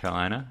for North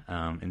Carolina.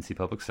 NC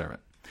Public Servant.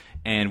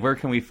 And where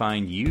can we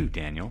find you,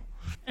 Daniel?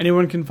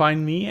 Anyone can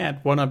find me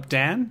at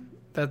OneUpDan.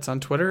 That's on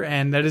Twitter.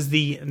 And that is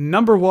the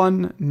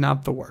 #1,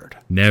 not the word.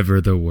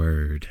 Never the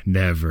word.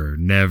 Never,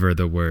 never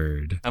the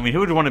word. I mean, who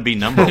would want to be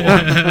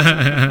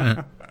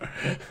 #1?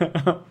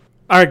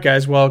 All right,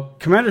 guys. Well,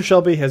 Commander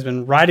Shelby has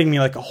been riding me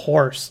like a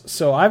horse,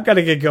 so I've got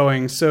to get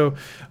going. So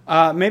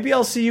maybe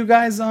I'll see you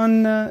guys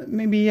on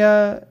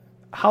Holodeck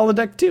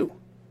 2.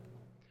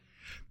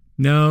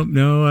 No,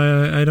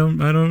 I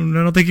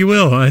don't think you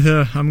will.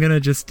 I'm gonna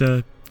just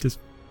stay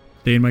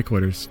in my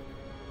quarters.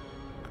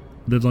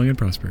 Live long and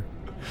prosper.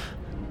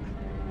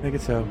 Make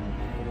it so.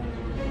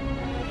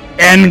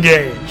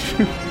 Engage.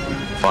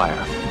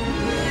 Fire.